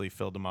obviously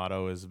Phil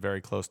D'Amato is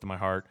very close to my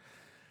heart.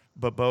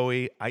 But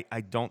Bowie,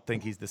 I don't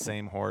think he's the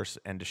same horse,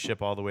 and to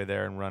ship all the way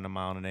there and run a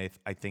mile and an eighth,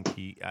 I think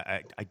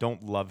I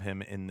don't love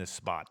him in this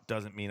spot.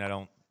 Doesn't mean I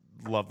don't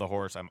love the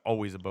horse. I'm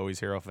always a Bowie's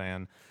hero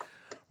fan.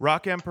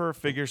 Rock Emperor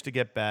figures to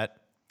get bet.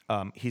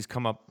 He's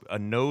come up a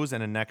nose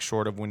and a neck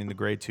short of winning the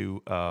Grade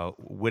 2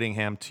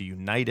 Whittingham to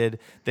United.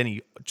 Then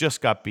he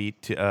just got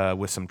beat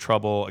with some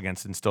trouble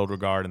against Instilled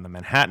Regard in the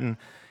Manhattan.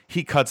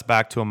 He cuts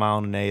back to a mile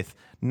and an eighth.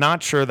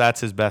 Not sure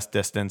that's his best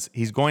distance.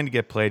 He's going to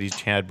get played. He's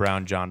Chad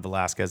Brown, John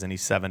Velasquez, and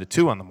he's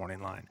 7-2 on the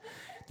morning line.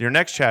 Your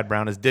next Chad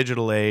Brown is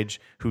Digital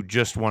Age, who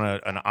just won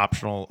an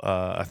optional,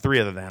 a 3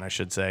 other than, I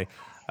should say.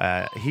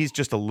 He's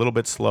just a little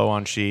bit slow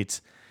on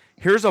sheets.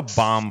 Here's a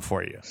bomb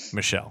for you,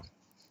 Michelle.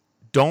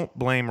 Don't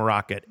blame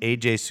Rocket.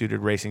 AJ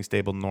Suited Racing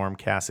Stable, Norm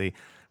Cassie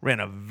ran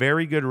a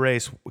very good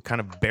race, kind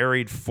of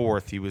buried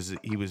 4th. He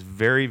was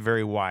very,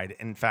 very wide.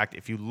 In fact,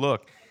 if you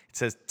look, it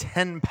says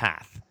 10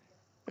 path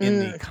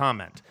in the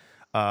comment.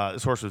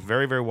 This horse was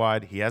very, very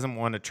wide. He hasn't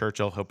won at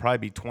Churchill. He'll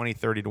probably be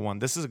 20-30-1.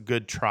 This is a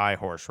good try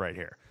horse right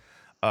here.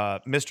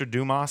 Mr.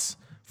 Dumas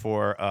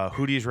for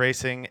Hootie's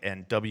Racing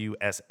and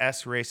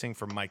WSS Racing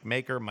for Mike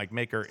Maker. Mike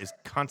Maker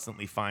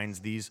constantly finds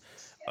these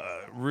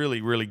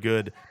really, really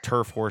good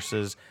turf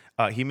horses.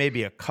 He may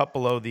be a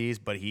couple of these,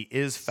 but he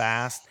is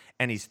fast,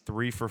 and he's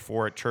 3 for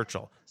 4 at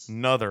Churchill.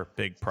 Another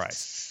big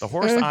price. The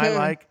horse I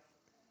like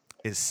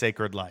is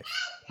Sacred Life.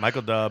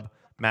 Michael Dubb,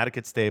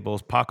 Madicat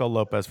Stables, Paco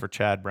Lopez for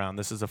Chad Brown.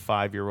 This is a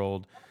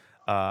 5-year-old.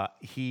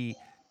 He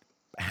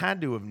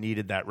had to have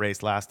needed that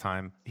race last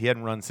time. He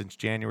hadn't run since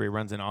January. He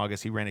runs in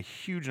August. He ran a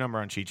huge number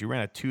on sheets. He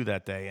ran a 2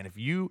 that day. And if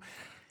you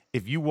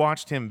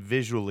watched him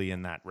visually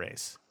in that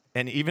race,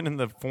 and even in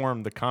the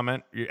form, the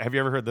comment, have you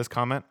ever heard this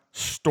comment?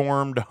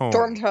 Stormed home.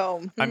 Stormed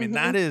home. I mean,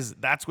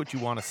 that's what you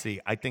want to see.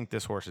 I think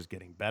this horse is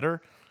getting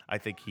better. I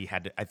think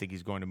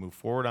he's going to move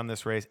forward on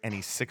this race, and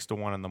he's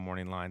 6-1 in the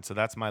morning line. So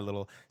that's my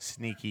little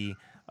sneaky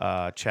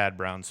Chad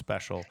Brown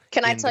special.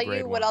 Can I tell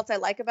you what else I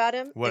like about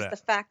him? What? Is the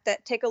fact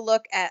that take a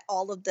look at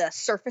all of the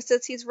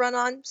surfaces he's run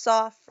on,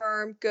 soft,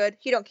 firm, good.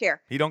 He don't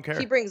care. He don't care.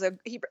 He brings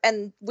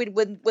and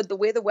with the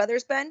way the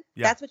weather's been,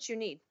 that's what you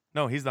need.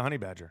 No, he's the honey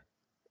badger.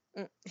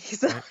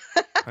 He's right?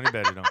 Honey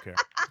badger don't care.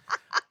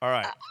 All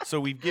right. So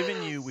we've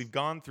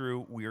gone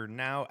through. We are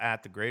now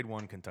at the Grade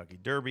 1 Kentucky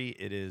Derby.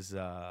 It is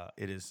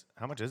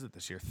how much is it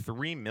this year?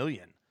 $3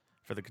 million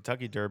for the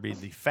Kentucky Derby,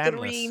 the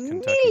fanless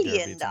Kentucky Derby.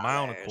 It's a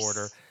mile and a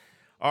quarter.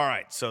 All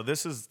right. So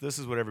this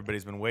is what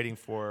everybody's been waiting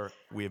for.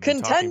 We have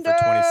been talking for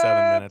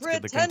 27 minutes.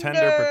 The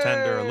contender,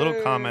 pretender, a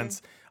little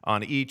comments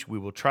on each. We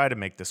will try to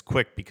make this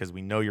quick because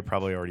we know you're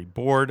probably already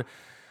bored.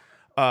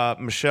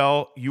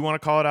 Michelle, you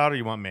want to call it out or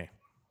you want me?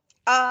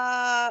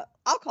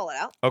 I'll call it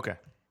out. Okay.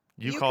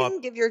 You can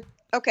give your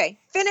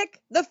Finnick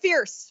the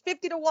Fierce,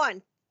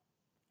 50-1.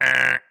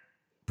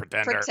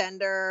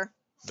 Pretender.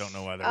 Don't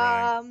know why they're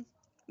running.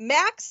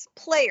 Max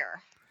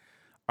Player.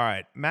 All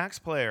right, Max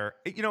Player.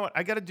 You know what?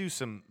 I got to do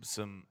some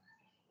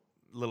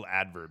little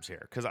adverbs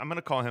here because I'm going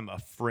to call him a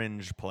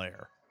fringe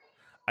player.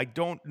 I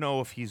don't know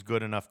if he's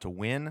good enough to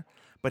win,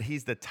 but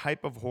he's the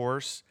type of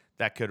horse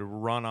that could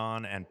run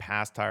on and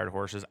pass tired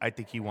horses. I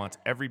think he wants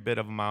every bit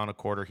of a mile and a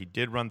quarter. He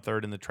did run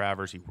 3rd in the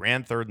Travers. He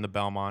ran 3rd in the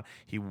Belmont.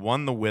 He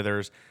won the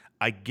Withers.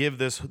 I give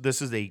this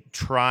is a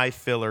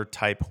tri-filler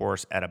type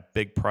horse at a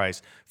big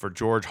price for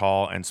George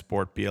Hall and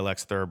Sport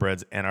BLX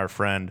Thoroughbreds and our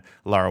friend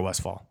Lara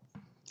Westfall.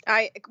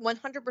 I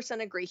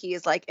 100% agree. He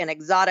is like an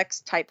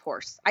exotics type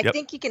horse. I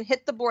think he can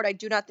hit the board. I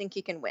do not think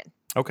he can win.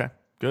 Okay.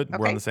 Good. Okay.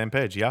 We're on the same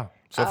page. Yeah.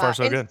 So far,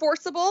 so good.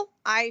 Enforceable,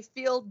 I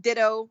feel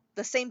ditto.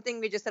 The same thing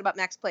we just said about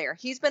Max Player.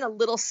 He's been a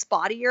little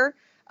spottier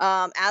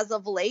as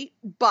of late,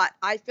 but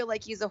I feel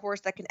like he's a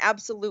horse that can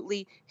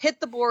absolutely hit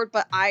the board,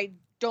 but I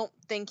don't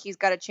think he's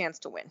got a chance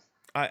to win.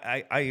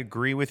 I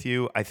agree with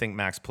you. I think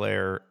Max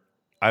Player,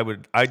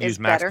 I'd use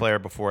Max Player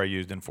before I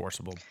used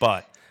Enforceable,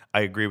 but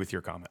I agree with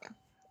your comment.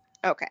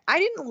 Okay. I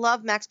didn't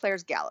love Max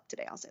Player's gallop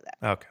today. I'll say that.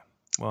 Okay.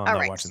 Well, I'm All not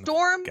right, watching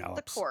Storm the the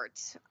gallops.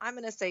 Court. I'm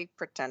going to say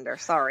Pretender.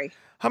 Sorry.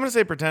 I'm going to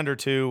say Pretender,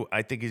 too.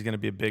 I think he's going to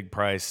be a big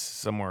price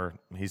somewhere.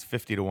 He's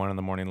 50-1 in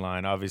the morning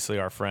line. Obviously,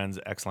 our friends,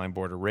 X-Line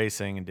Border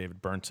Racing and David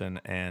Burnson,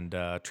 and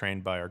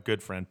trained by our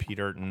good friend Pete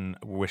Urton,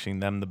 wishing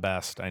them the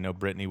best. I know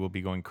Brittany will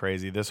be going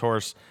crazy. This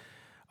horse,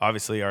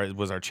 obviously,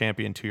 was our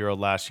champion 2-year-old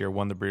last year,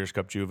 won the Breeders'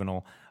 Cup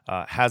Juvenile,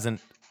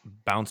 hasn't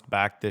bounced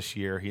back this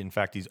year. In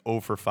fact, he's 0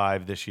 for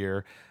 5 this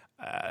year.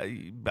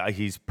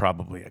 He's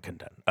probably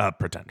a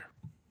pretender.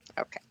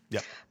 Okay.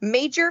 Yep.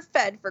 Major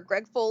Fed for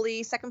Greg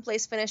Foley, second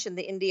place finish in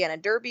the Indiana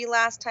Derby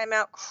last time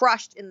out.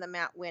 Crushed in the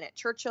Matt win at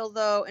Churchill,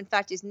 though. In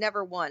fact, he's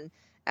never won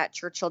at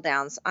Churchill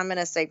Downs. I'm going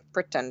to say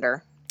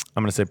Pretender.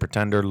 I'm going to say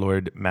Pretender.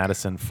 Lloyd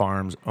Madison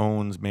Farms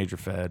owns Major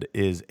Fed,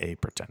 is a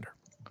pretender.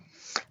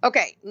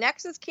 Okay,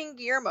 next is King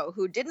Guillermo,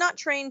 who did not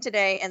train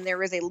today, and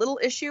there is a little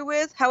issue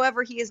with.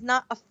 However, he is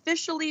not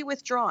officially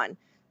withdrawn.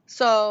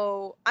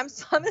 So I'm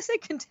going to say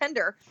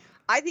Contender.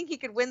 I think he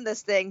could win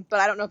this thing, but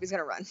I don't know if he's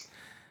going to run.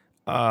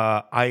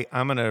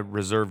 I'm going to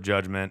reserve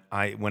judgment.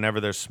 Whenever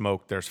there's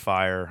smoke, there's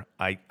fire.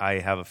 I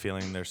have a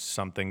feeling there's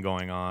something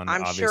going on.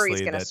 I'm Obviously, sure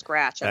he's going to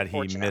scratch, that he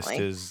unfortunately.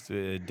 missed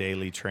his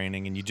daily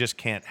training, and you just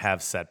can't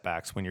have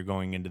setbacks when you're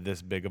going into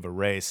this big of a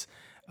race.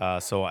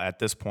 So at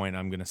this point,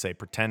 I'm going to say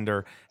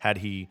Pretender. Had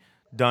he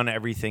done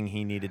everything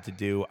he needed to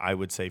do, I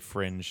would say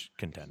fringe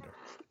contender.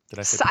 Did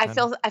I say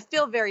Pretender? I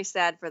feel very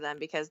sad for them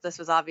because this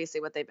was obviously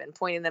what they've been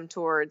pointing them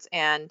towards,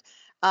 and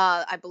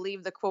I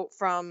believe the quote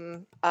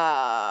from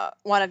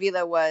one of you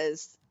that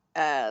was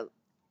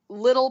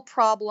little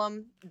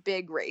problem,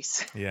 big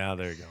race. Yeah,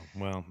 there you go.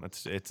 Well,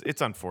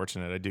 it's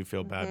unfortunate. I do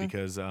feel bad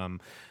because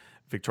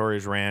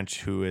Victoria's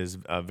Ranch, who is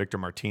Victor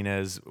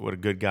Martinez, what a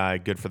good guy,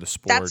 good for the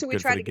sport. That's who we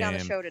good tried for to the get on game.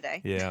 the show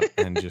today. Yeah,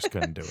 and just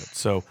couldn't do it.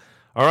 So,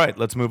 all right,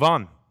 let's move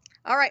on.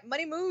 All right,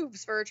 money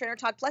moves for trainer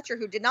Todd Pletcher,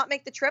 who did not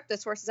make the trip.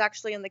 This horse is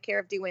actually in the care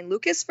of Dwayne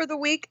Lucas for the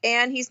week,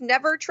 and he's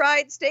never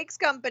tried Stakes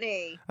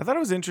Company. I thought it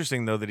was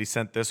interesting, though, that he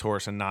sent this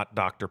horse and not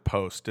Dr.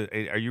 Post.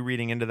 Are you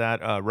reading into that?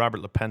 Robert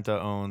LaPenta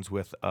owns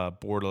with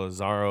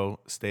Bordelazaro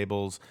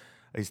Stables.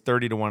 He's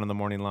 30-1 in the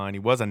morning line. He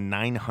was a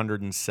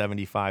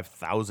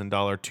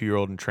 $975,000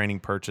 2-year-old in training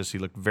purchase. He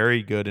looked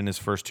very good in his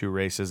first two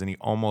races, and he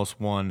almost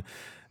won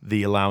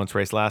the allowance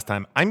race last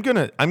time. I'm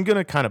gonna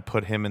kind of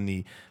put him in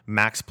the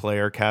max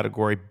player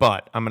category,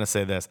 but I'm gonna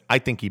say this: I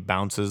think he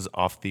bounces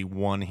off the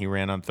one he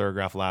ran on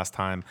Thorograph last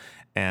time,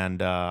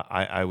 and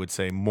I would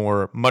say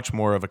much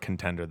more of a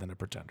contender than a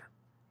pretender.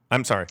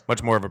 I'm sorry,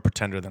 much more of a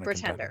pretender than a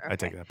contender. Okay. I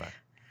take that back.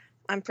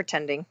 I'm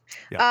pretending.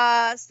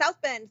 Yeah.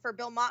 South Bend for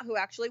Bill Mott, who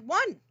actually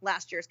won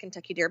last year's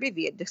Kentucky Derby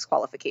via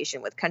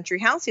disqualification with Country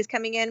House. He's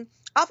coming in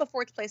off a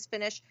fourth place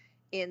finish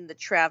in the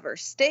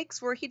Traverse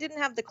Stakes, where he didn't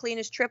have the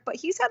cleanest trip, but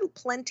he's had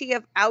plenty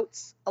of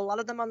outs, a lot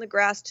of them on the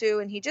grass too,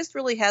 and he just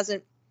really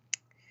hasn't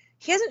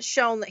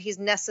shown that he's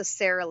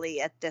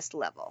necessarily at this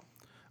level.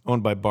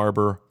 Owned by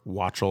Barber,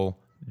 Watchell,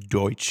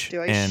 Deutsch,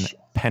 and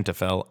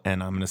Pentafel,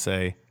 and I'm going to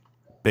say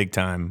big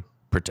time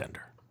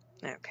pretender.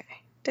 Okay.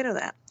 Ditto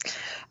that.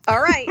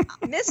 All right.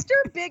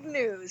 Mr. Big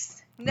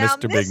News. Now,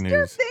 Mr. Big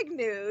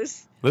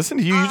News. Listen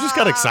to you. You just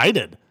got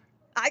excited.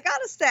 I got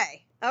to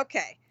say.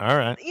 Okay. All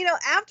right. You know,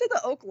 after the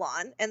Oak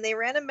Lawn, and they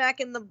ran him back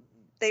in the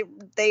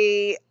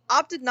they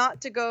opted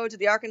not to go to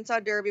the Arkansas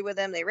Derby with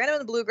him. They ran him in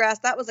the Bluegrass.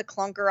 That was a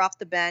clunker off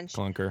the bench.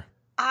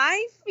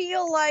 I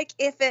feel like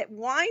if it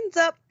winds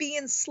up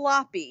being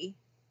sloppy,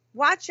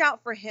 watch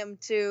out for him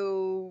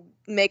to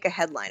make a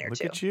headline or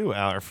two. Look at you,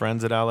 our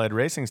friends at Allied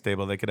Racing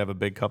Stable. They could have a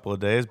big couple of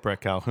days. Brett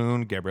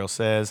Calhoun, Gabriel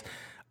says,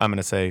 I'm going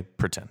to say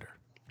pretender.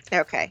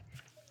 Okay.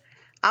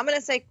 I'm going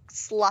to say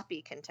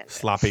sloppy contender.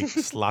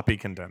 Sloppy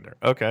contender.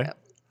 Okay. Yep.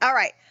 All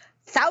right.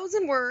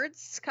 1,000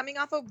 words coming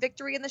off of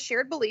victory in the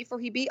Shared Belief, where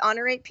he beat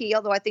Honor AP,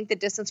 although I think the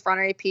distance for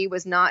Honor AP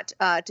was not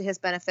to his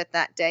benefit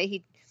that day.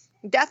 He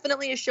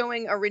definitely is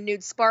showing a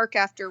renewed spark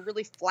after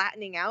really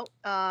flattening out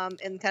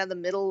in kind of the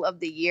middle of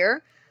the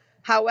year.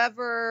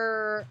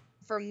 However,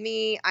 for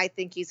me, I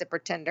think he's a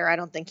pretender. I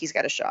don't think he's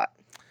got a shot.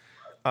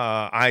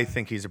 I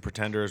think he's a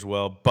pretender as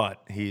well,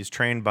 but he's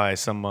trained by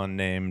someone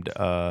named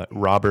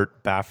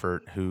Robert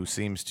Baffert, who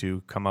seems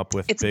to come up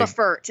with It's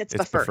Baffert. It's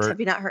Baffert. Have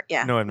you not heard?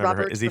 Yeah. No, I've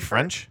never heard. Is he Baffert.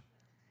 French?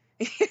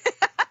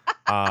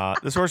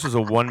 This horse was a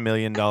 $1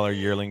 million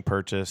yearling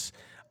purchase.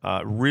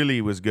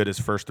 Really was good his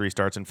first three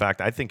starts. In fact,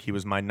 I think he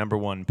was my number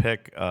one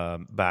pick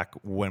back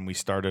when we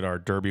started our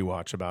Derby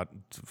watch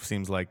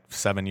seems like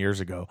 7 years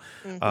ago.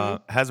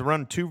 Mm-hmm. Has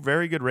run two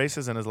very good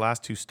races in his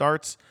last two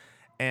starts.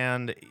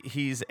 And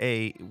he's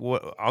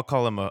I'll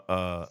call him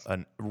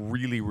a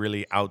really,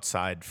 really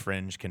outside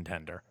fringe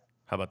contender.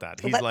 How about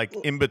that? He's like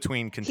in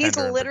between contender and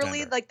pretender. He's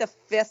literally like the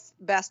fifth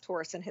best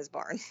horse in his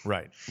barn.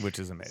 Right, which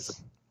is amazing.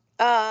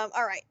 All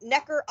right.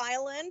 Necker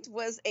Island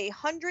was a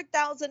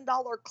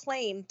 $100,000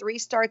 claim 3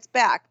 starts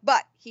back,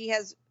 but he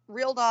has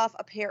reeled off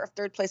a pair of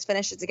third place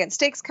finishes against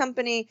Stakes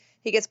Company.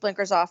 He gets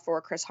blinkers off for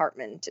Chris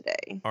Hartman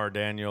today. R.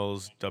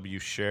 Daniels, W.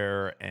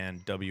 Scher,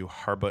 and W.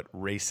 Harbut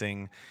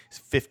Racing. He's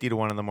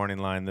 50-1 in the morning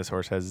line. This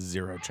horse has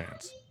 0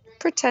 chance.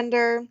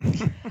 Pretender.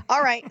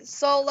 All right.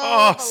 Solo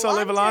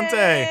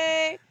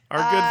Volante.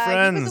 Our good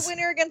friends. He was a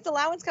winner against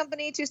Allowance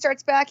Company 2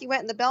 starts back. He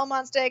went in the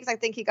Belmont Stakes. I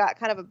think he got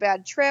kind of a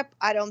bad trip.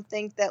 I don't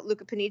think that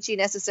Luca Panici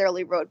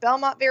necessarily rode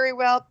Belmont very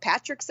well.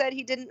 Patrick said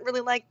he didn't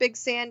really like Big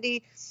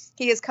Sandy.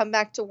 He has come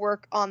back to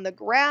work on the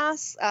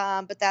grass,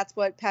 but that's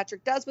what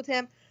Patrick does with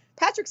him.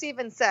 Patrick's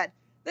even said,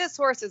 this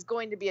horse is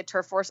going to be a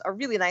turf horse, a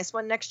really nice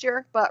one next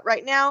year. But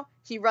right now,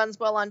 he runs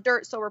well on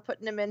dirt, so we're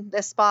putting him in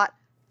this spot.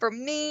 For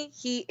me,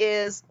 he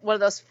is one of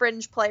those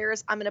fringe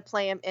players. I'm going to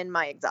play him in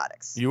my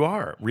exotics. You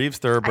are. Reeves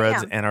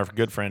Thoroughbreds and our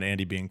good friend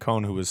Andy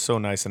Biancone, who was so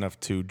nice enough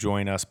to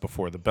join us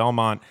before the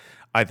Belmont.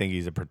 I think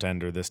he's a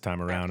pretender this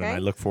time around, and I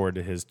look forward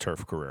to his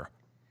turf career.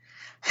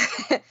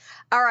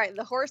 All right,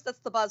 the horse that's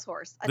the buzz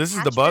horse. This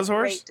is the buzz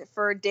horse?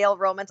 For Dale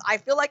Romans. I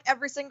feel like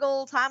every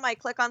single time I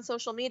click on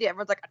social media,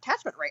 everyone's like,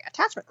 attachment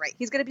rate.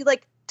 He's going to be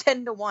like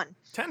 10-1.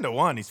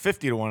 10-1 He's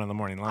 50-1 in the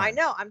morning line. I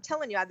know. I'm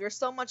telling you, there's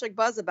so much like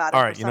buzz about it.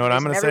 All right, you know what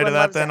I'm going to say to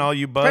that then, all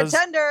you buzz?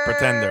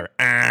 Pretender.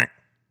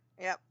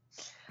 Yep.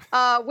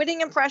 Winning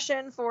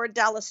impression for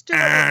Dallas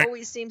Stewart, who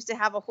always seems to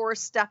have a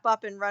horse step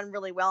up and run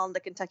really well in the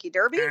Kentucky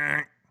Derby.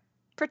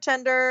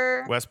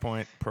 Pretender. West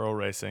Point Pro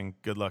Racing.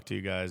 Good luck to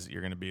you guys.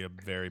 You're going to be a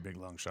very big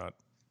long shot.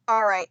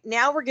 All right,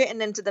 now we're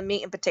getting into the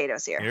meat and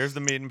potatoes here. Here's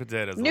the meat and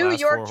potatoes. New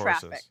York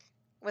Traffic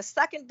was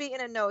second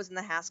beaten a nose in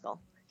the Haskell.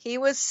 He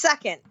was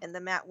second in the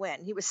Matt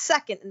Winn. He was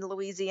second in the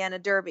Louisiana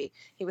Derby.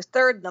 He was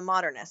third in the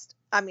Modernist.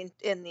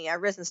 In the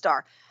Risen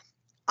Star.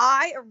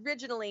 I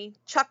originally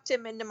chucked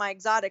him into my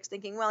exotics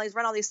thinking, well, he's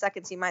run all these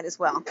seconds, he might as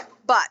well.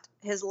 But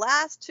his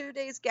last 2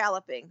 days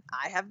galloping,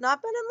 I have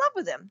not been in love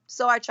with him,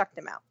 so I chucked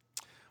him out.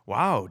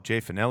 Wow.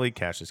 Jay Finelli,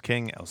 Cash is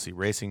King, LC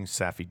Racing,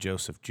 Safi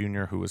Joseph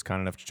Jr., who was kind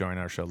enough to join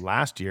our show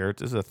last year.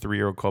 This is a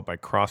 3-year-old colt by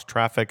Cross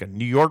Traffic, a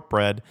New York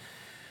bred.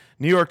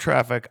 New York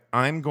Traffic,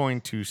 I'm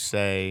going to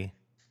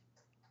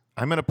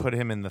put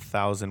him in the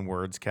 1,000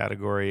 words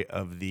category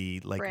of the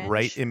Fringe.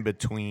 Right in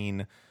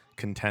between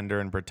contender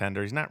and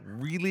pretender. He's not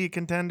really a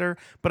contender,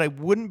 but I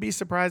wouldn't be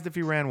surprised if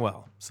he ran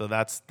well. So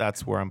that's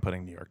where I'm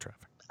putting New York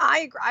Traffic.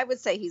 I would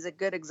say he's a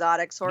good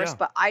exotics horse,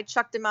 but I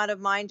chucked him out of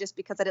mine just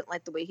because I didn't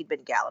like the way he'd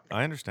been galloping.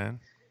 I understand.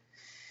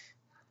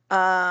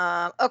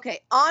 Okay,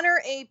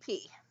 Honor AP.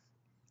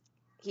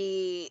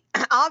 He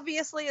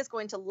obviously is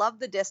going to love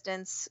the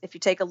distance. If you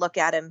take a look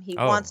at him, he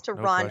wants to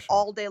run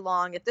all day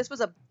long. If this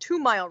was a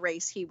 2-mile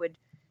race, he would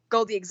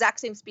go the exact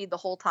same speed the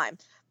whole time.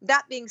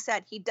 That being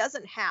said, he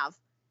doesn't have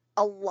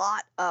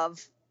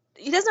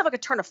he doesn't have like a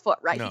turn of foot,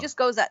 right? No. He just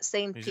goes that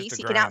same piece.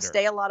 He can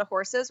outstay a lot of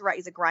horses, right?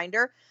 He's a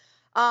grinder.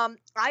 I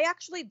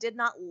actually did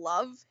not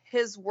love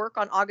his work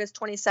on August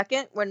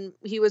 22nd when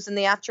he was in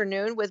the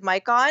afternoon with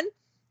Mike on.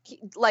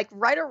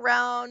 Right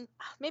around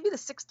maybe the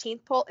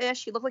 16th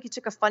pole-ish, he looked like he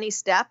took a funny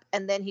step,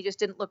 and then he just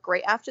didn't look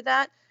great after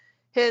that.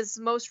 His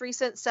most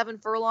recent 7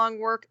 furlong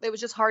work, it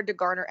was just hard to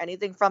garner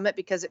anything from it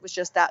because it was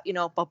just that,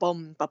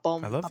 ba-boom,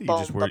 ba-boom, I love that you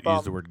just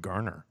used the word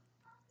garner.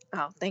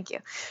 Oh, thank you.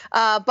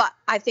 But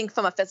I think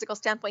from a physical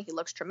standpoint, he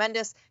looks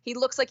tremendous. He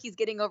looks like he's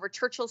getting over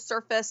Churchill's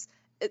surface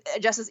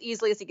just as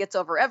easily as he gets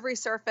over every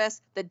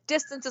surface. The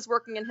distance is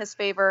working in his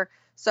favor.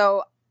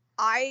 So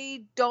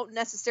I don't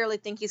necessarily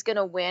think he's going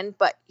to win,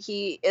 but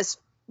he is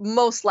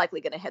most likely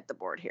going to hit the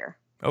board here.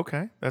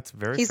 Okay, that's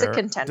very He's fair. a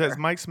contender. Has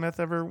Mike Smith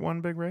ever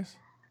won big race?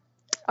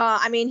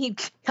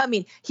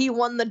 He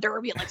won the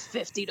Derby at like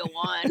 50-1.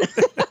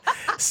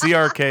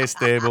 CRK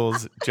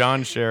Stables,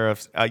 John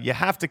Sheriffs. You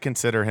have to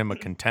consider him a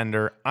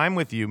contender. I'm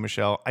with you,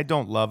 Michelle. I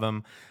don't love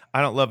him.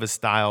 I don't love his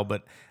style,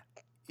 but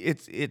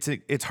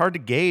it's hard to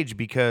gauge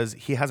because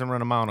he hasn't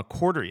run a mile and a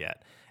quarter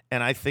yet.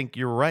 And I think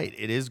you're right.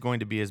 It is going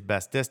to be his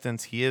best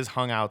distance. He is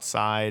hung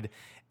outside,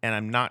 and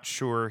I'm not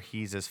sure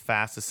he's as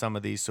fast as some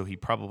of these, so he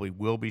probably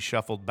will be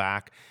shuffled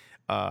back.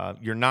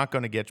 You're not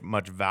going to get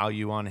much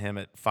value on him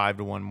at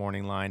 5-1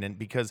 morning line, and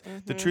because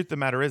the truth of the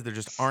matter is there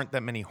just aren't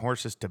that many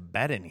horses to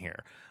bet in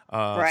here.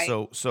 Right.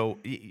 So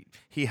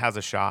he has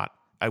a shot.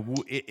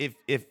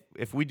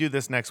 If we do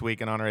this next week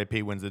and Honor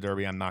AP wins the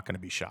Derby, I'm not going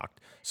to be shocked.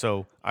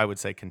 So I would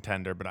say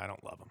contender, but I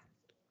don't love him.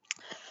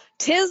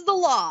 'Tis the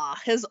law.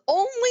 His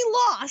only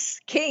loss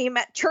came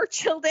at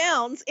Churchill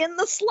Downs in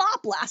the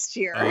slop last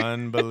year.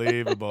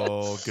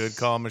 Unbelievable. Good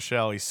call,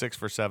 Michelle. He's 6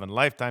 for 7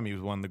 lifetime. He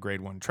won the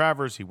Grade 1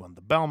 Travers. He won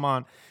the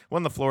Belmont,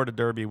 won the Florida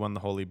Derby, won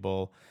the Holy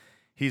Bull.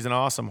 He's an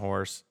awesome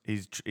horse.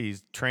 He's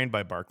trained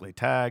by Barclay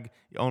Tagg,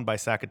 owned by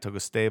Sakatoga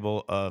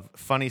Stable of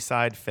Funny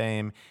Side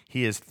fame.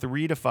 He is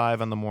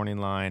 3-5 on the morning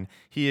line.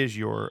 He is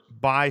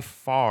by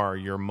far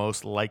your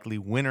most likely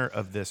winner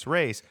of this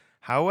race.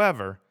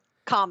 However,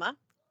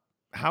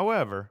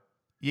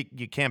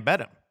 you can't bet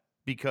him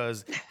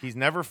because he's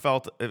never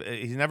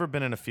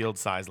been in a field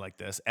size like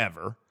this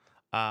ever.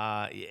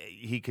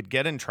 He could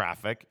get in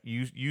traffic.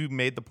 You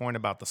made the point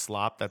about the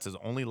slop. That's his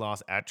only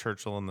loss at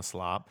Churchill in the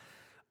slop.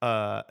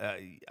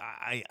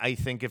 I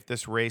think if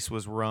this race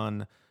was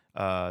run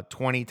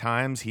 20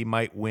 times, he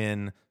might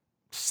win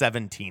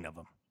 17 of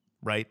them,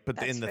 right? But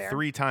That's in the fair.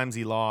 3 times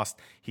he lost,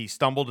 he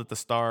stumbled at the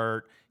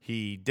start,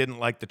 he didn't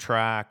like the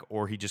track,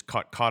 or he just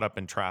caught up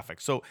in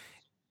traffic. So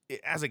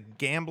as a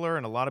gambler,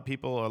 and a lot of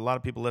people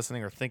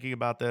listening are thinking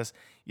about this,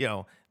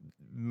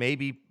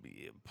 maybe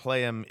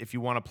play him if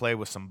you want to play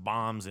with some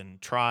bombs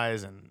and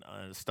tries and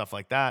stuff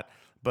like that.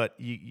 But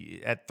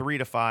at 3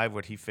 to 5,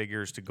 what he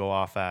figures to go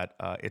off at,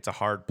 it's a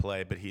hard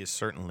play, but he is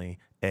certainly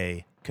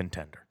a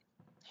contender.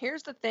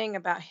 Here's the thing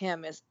about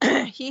him is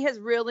he has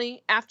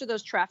really, after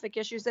those traffic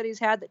issues that he's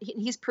had, that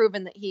he's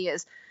proven that he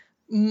is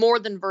more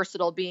than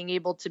versatile, being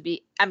able to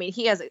be,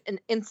 he has an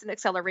instant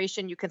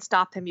acceleration. You can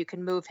stop him. You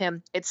can move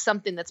him. It's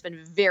something that's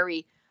been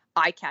very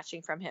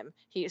eye-catching from him.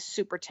 He is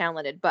super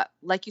talented. But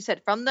like you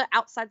said, from the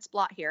outside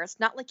slot here, it's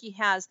not like he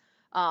has,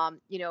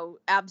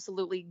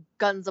 absolutely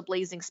guns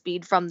a-blazing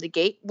speed from the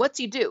gate. What's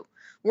he do?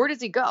 Where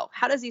does he go?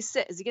 How does he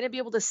sit? Is he going to be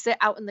able to sit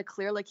out in the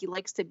clear like he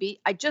likes to be?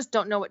 I just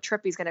don't know what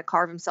trip he's going to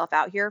carve himself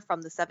out here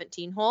from the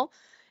 17 hole.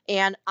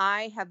 And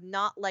I have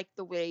not liked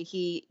the way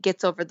he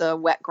gets over the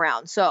wet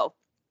ground. So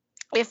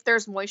if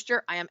there's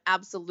moisture, I am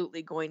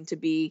absolutely going to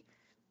be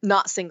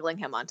not singling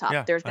him on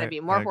top. There's going to be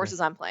more horses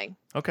I'm playing.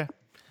 Okay.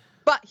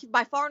 But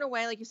by far and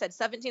away, like you said,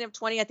 17 of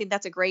 20, I think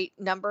that's a great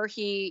number.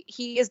 He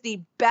is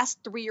the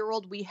best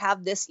 3-year-old we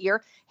have this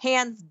year,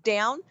 hands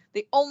down.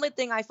 The only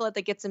thing I feel like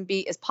that gets him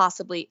beat is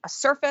possibly a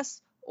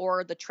surface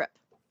or the trip.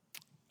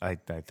 I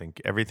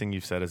think everything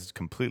you've said is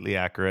completely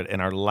accurate.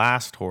 And our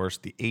last horse,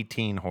 the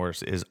 18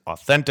 horse, is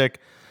Authentic,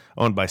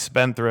 owned by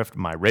Spendthrift,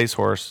 my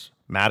racehorse,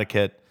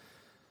 Madaket,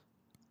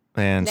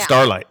 and now,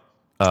 Starlight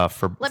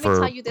for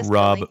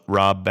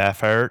Rob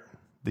Baffert,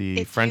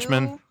 the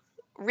Frenchman.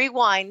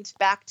 Rewind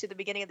back to the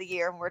beginning of the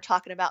year when we're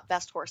talking about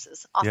best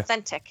horses.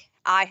 Authentic,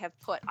 I have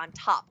put on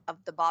top of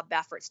the Bob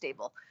Baffert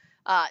stable.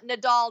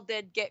 Nadal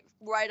did get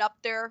right up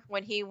there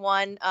when he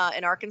won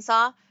in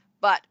Arkansas,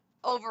 but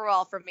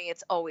overall for me,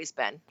 it's always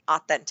been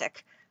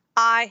Authentic.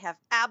 I have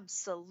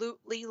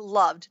absolutely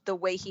loved the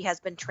way he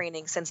has been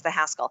training since the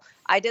Haskell.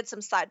 I did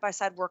some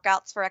side-by-side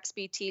workouts for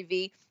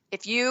XBTV.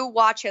 If you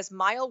watch his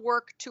mile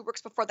work 2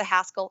 weeks before the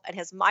Haskell and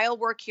his mile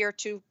work here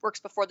 2 weeks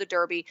before the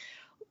Derby,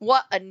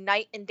 what a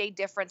night and day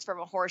difference from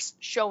a horse,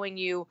 showing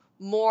you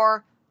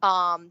more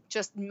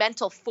just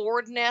mental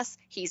forwardness.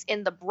 He's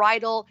in the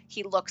bridle.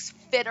 He looks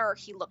fitter.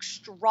 He looks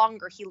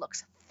stronger. He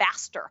looks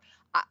faster.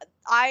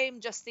 I'm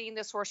just seeing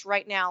this horse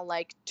right now,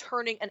 like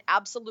turning an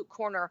absolute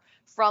corner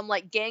from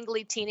like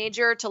gangly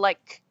teenager to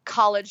like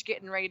college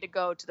getting ready to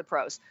go to the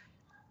pros.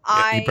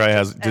 He probably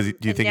has. Do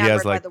you think he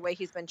has like by the way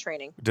he's been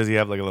training? Does he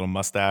have like a little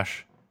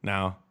mustache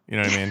now? You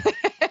know what I mean?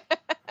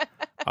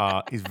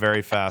 He's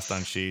very fast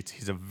on sheets.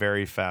 He's a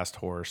very fast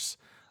horse.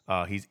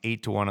 He's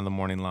 8-1 on the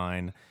morning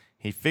line.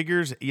 He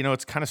figures,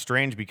 it's kind of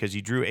strange because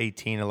you drew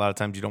 18. A lot of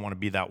times you don't want to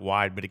be that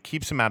wide, but it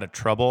keeps him out of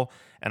trouble.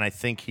 And I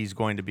think he's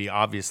going to be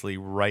obviously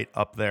right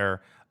up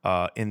there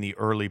in the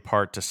early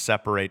part to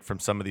separate from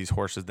some of these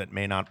horses that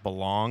may not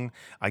belong.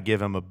 I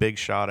give him a big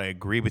shot. I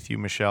agree with you,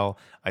 Michelle.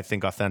 I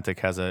think Authentic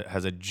has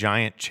a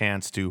giant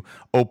chance to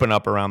open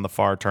up around the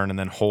far turn and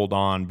then hold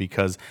on,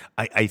 because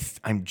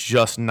I'm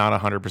just not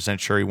 100%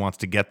 sure he wants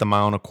to get the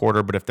mile and a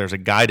quarter. But if there's a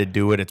guy to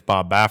do it, it's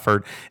Bob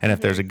Baffert. And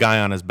if there's a guy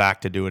on his back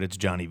to do it, it's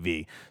Johnny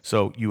V.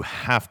 So you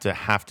have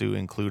to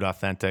include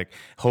Authentic.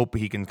 Hope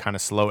he can kind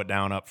of slow it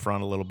down up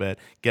front a little bit,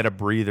 get a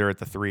breather at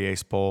the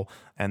 3-ace pole,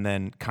 and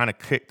then kind of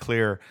kick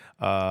clear,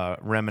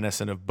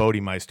 reminiscent of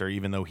Bodemeister,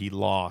 even though he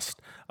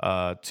lost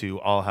to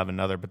I'll Have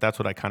Another. But that's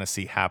what I kind of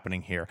see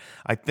happening here.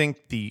 I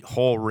think the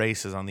whole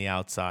race is on the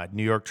outside.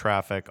 New York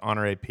Traffic,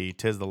 Honor AP,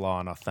 Tis the Law,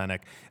 and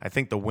Authentic. I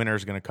think the winner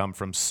is going to come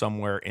from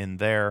somewhere in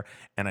there,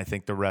 and I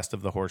think the rest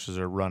of the horses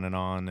are running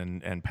on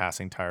and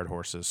passing tired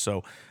horses.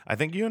 So I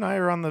think you and I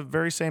are on the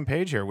very same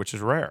page here, which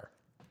is rare.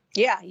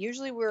 Yeah,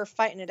 usually we're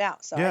fighting it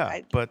out. So yeah,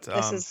 but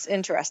this is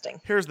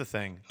interesting. Here's the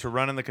thing. To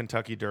run in the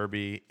Kentucky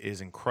Derby is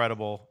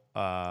incredible.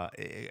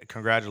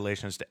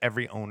 Congratulations to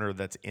every owner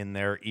that's in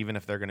there. Even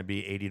if they're going to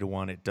be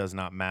 80-1, it does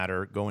not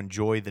matter. Go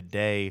enjoy the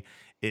day.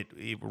 It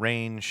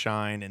rain,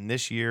 shine, and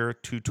this year,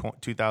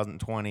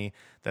 2020,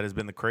 that has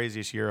been the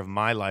craziest year of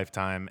my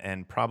lifetime,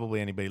 and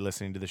probably anybody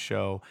listening to the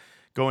show.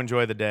 Go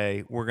enjoy the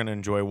day. We're going to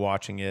enjoy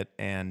watching it,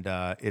 and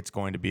it's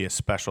going to be a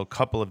special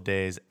couple of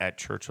days at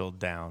Churchill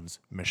Downs.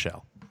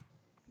 Michelle.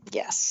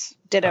 Yes.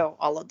 Ditto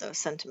all of those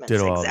sentiments.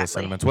 Ditto all of those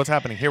sentiments. What's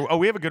happening here? Oh,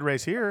 we have a good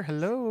race here.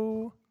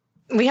 Hello.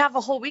 We have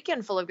a whole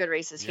weekend full of good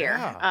races here.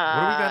 What do we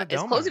got at Del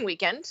Mar? It's closing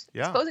weekend.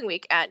 Yeah. It's closing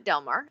week at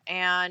Del Mar.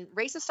 And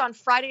races on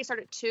Friday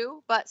start at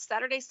 2, but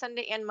Saturday,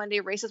 Sunday, and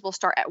Monday races will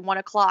start at 1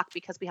 o'clock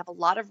because we have a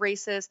lot of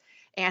races,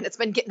 and it's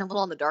been getting a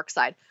little on the dark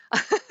side.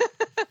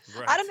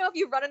 Right. I don't know if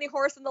you've run any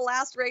horse in the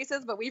last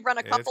races, but we've run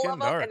a couple of them,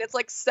 dark. And it's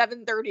like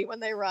 7:30 when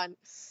they run.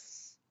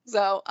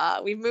 So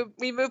we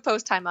moved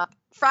post time up.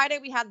 Friday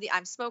we have the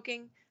I'm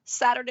Smoking.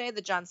 Saturday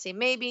the John C.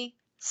 Maybe.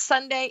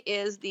 Sunday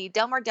is the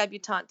Del Mar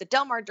Debutante, the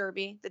Del Mar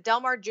Derby, the Del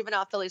Mar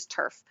Juvenile Fillies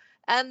Turf.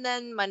 And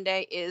then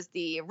Monday is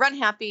the Run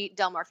Happy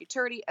Del Mar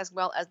Futurity, as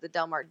well as the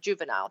Del Mar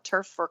Juvenile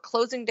Turf for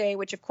closing day,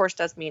 which of course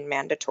does mean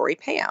mandatory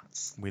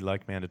payouts. We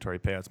like mandatory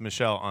payouts.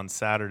 Michelle, on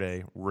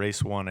Saturday,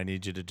 race 1, I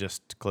need you to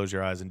just close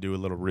your eyes and do a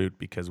little root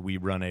because we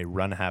run a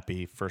Run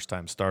Happy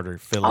first-time starter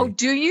filly. Oh,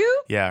 do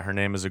you? Yeah, her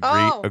name is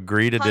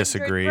Agree to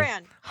Disagree.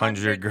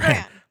 100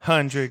 grand.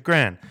 100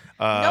 grand.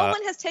 No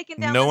one has taken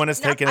down. No one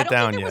has taken it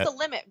down yet. There was a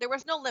limit. There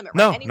was no limit.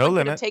 No, right? Anyone no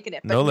limit. could have taken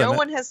it, but no limit.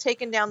 one has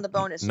taken down the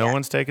bonus. No yet.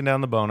 one's taken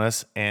down the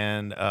bonus.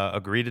 And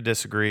Agree to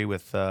Disagree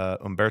with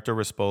Umberto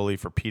Rispoli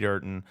for Pete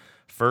Urton.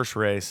 First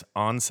race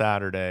on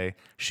Saturday.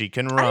 She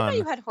can run. I didn't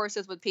know you had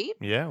horses with Pete.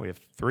 Yeah, we have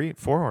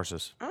 4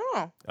 horses.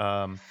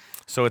 Oh.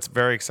 So it's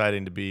very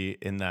exciting to be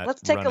in that.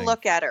 Let's take a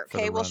look at her.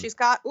 Okay. Well,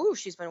 run.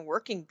 she's been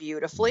working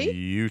beautifully.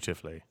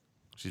 Beautifully.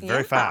 She's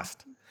very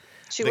fast.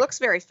 She looks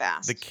very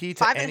fast. The key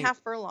to 5.5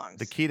 furlongs.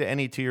 The key to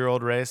any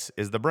 2-year-old race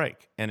is the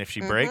break. And if she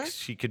breaks,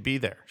 she could be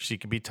there. She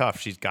could be tough.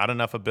 She's got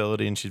enough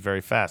ability and she's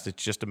very fast.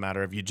 It's just a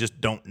matter of you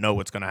just don't know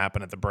what's going to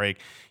happen at the break.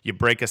 You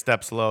break a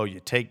step slow, you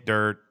take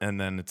dirt,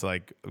 and then it's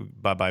like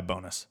bye-bye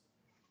bonus.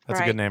 That's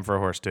a good name for a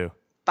horse too.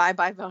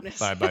 Bye-bye bonus.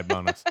 Bye-bye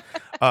bonus.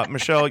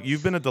 Michelle,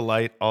 you've been a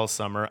delight all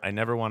summer. I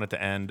never want it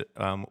to end.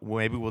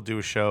 Maybe we'll do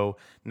a show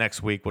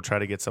next week. We'll try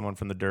to get someone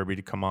from the Derby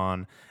to come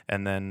on,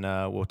 and then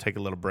we'll take a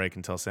little break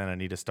until Santa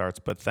Anita starts.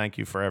 But thank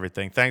you for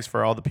everything. Thanks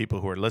for all the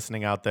people who are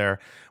listening out there.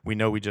 We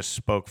know we just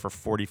spoke for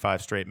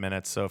 45 straight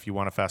minutes, so if you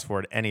want to fast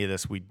forward any of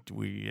this,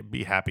 we'd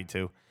be happy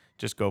to.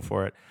 Just go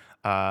for it.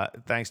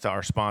 Thanks to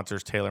our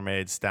sponsors,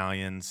 TaylorMade,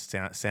 Stallions,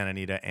 Santa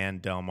Anita, and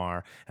Del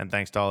Mar. And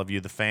thanks to all of you,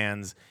 the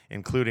fans,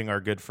 including our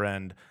good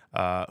friend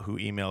who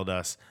emailed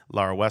us,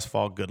 Laura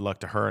Westfall. Good luck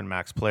to her and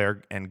Max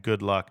Player, and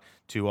good luck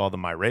to all the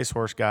My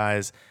Racehorse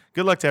guys.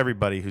 Good luck to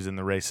everybody who's in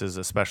the races,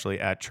 especially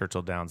at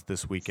Churchill Downs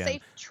this weekend.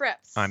 Safe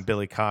trips. I'm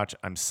Billy Koch.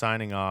 I'm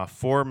signing off.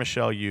 For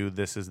Michelle Yu,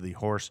 this is the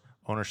Horse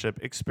Ownership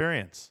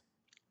Experience.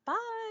 Bye.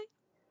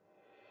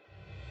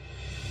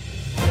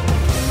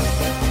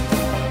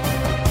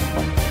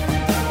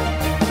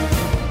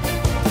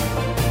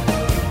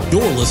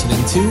 You're listening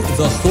to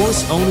The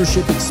Horse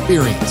Ownership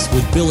Experience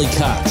with Billy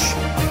Koch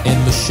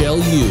and Michelle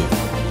Yu.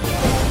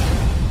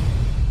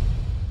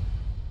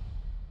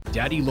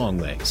 Daddy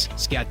Longlegs,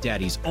 Scat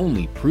Daddy's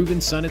only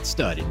proven son-at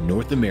stud in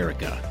North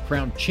America.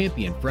 Crowned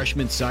champion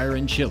freshman sire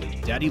in Chile,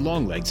 Daddy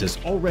Longlegs has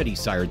already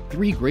sired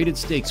 3 graded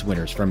stakes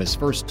winners from his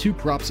first 2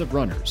 crops of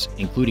runners,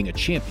 including a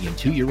champion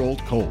 2-year-old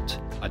colt.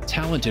 A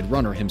talented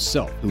runner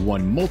himself who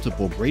won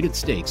multiple graded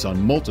stakes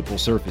on multiple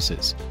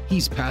surfaces.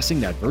 He's passing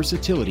that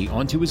versatility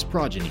onto his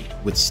progeny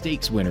with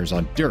stakes winners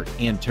on dirt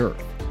and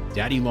turf.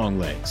 Daddy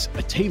Longlegs,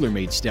 a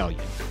tailor-made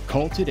stallion.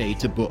 Call today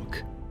to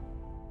book.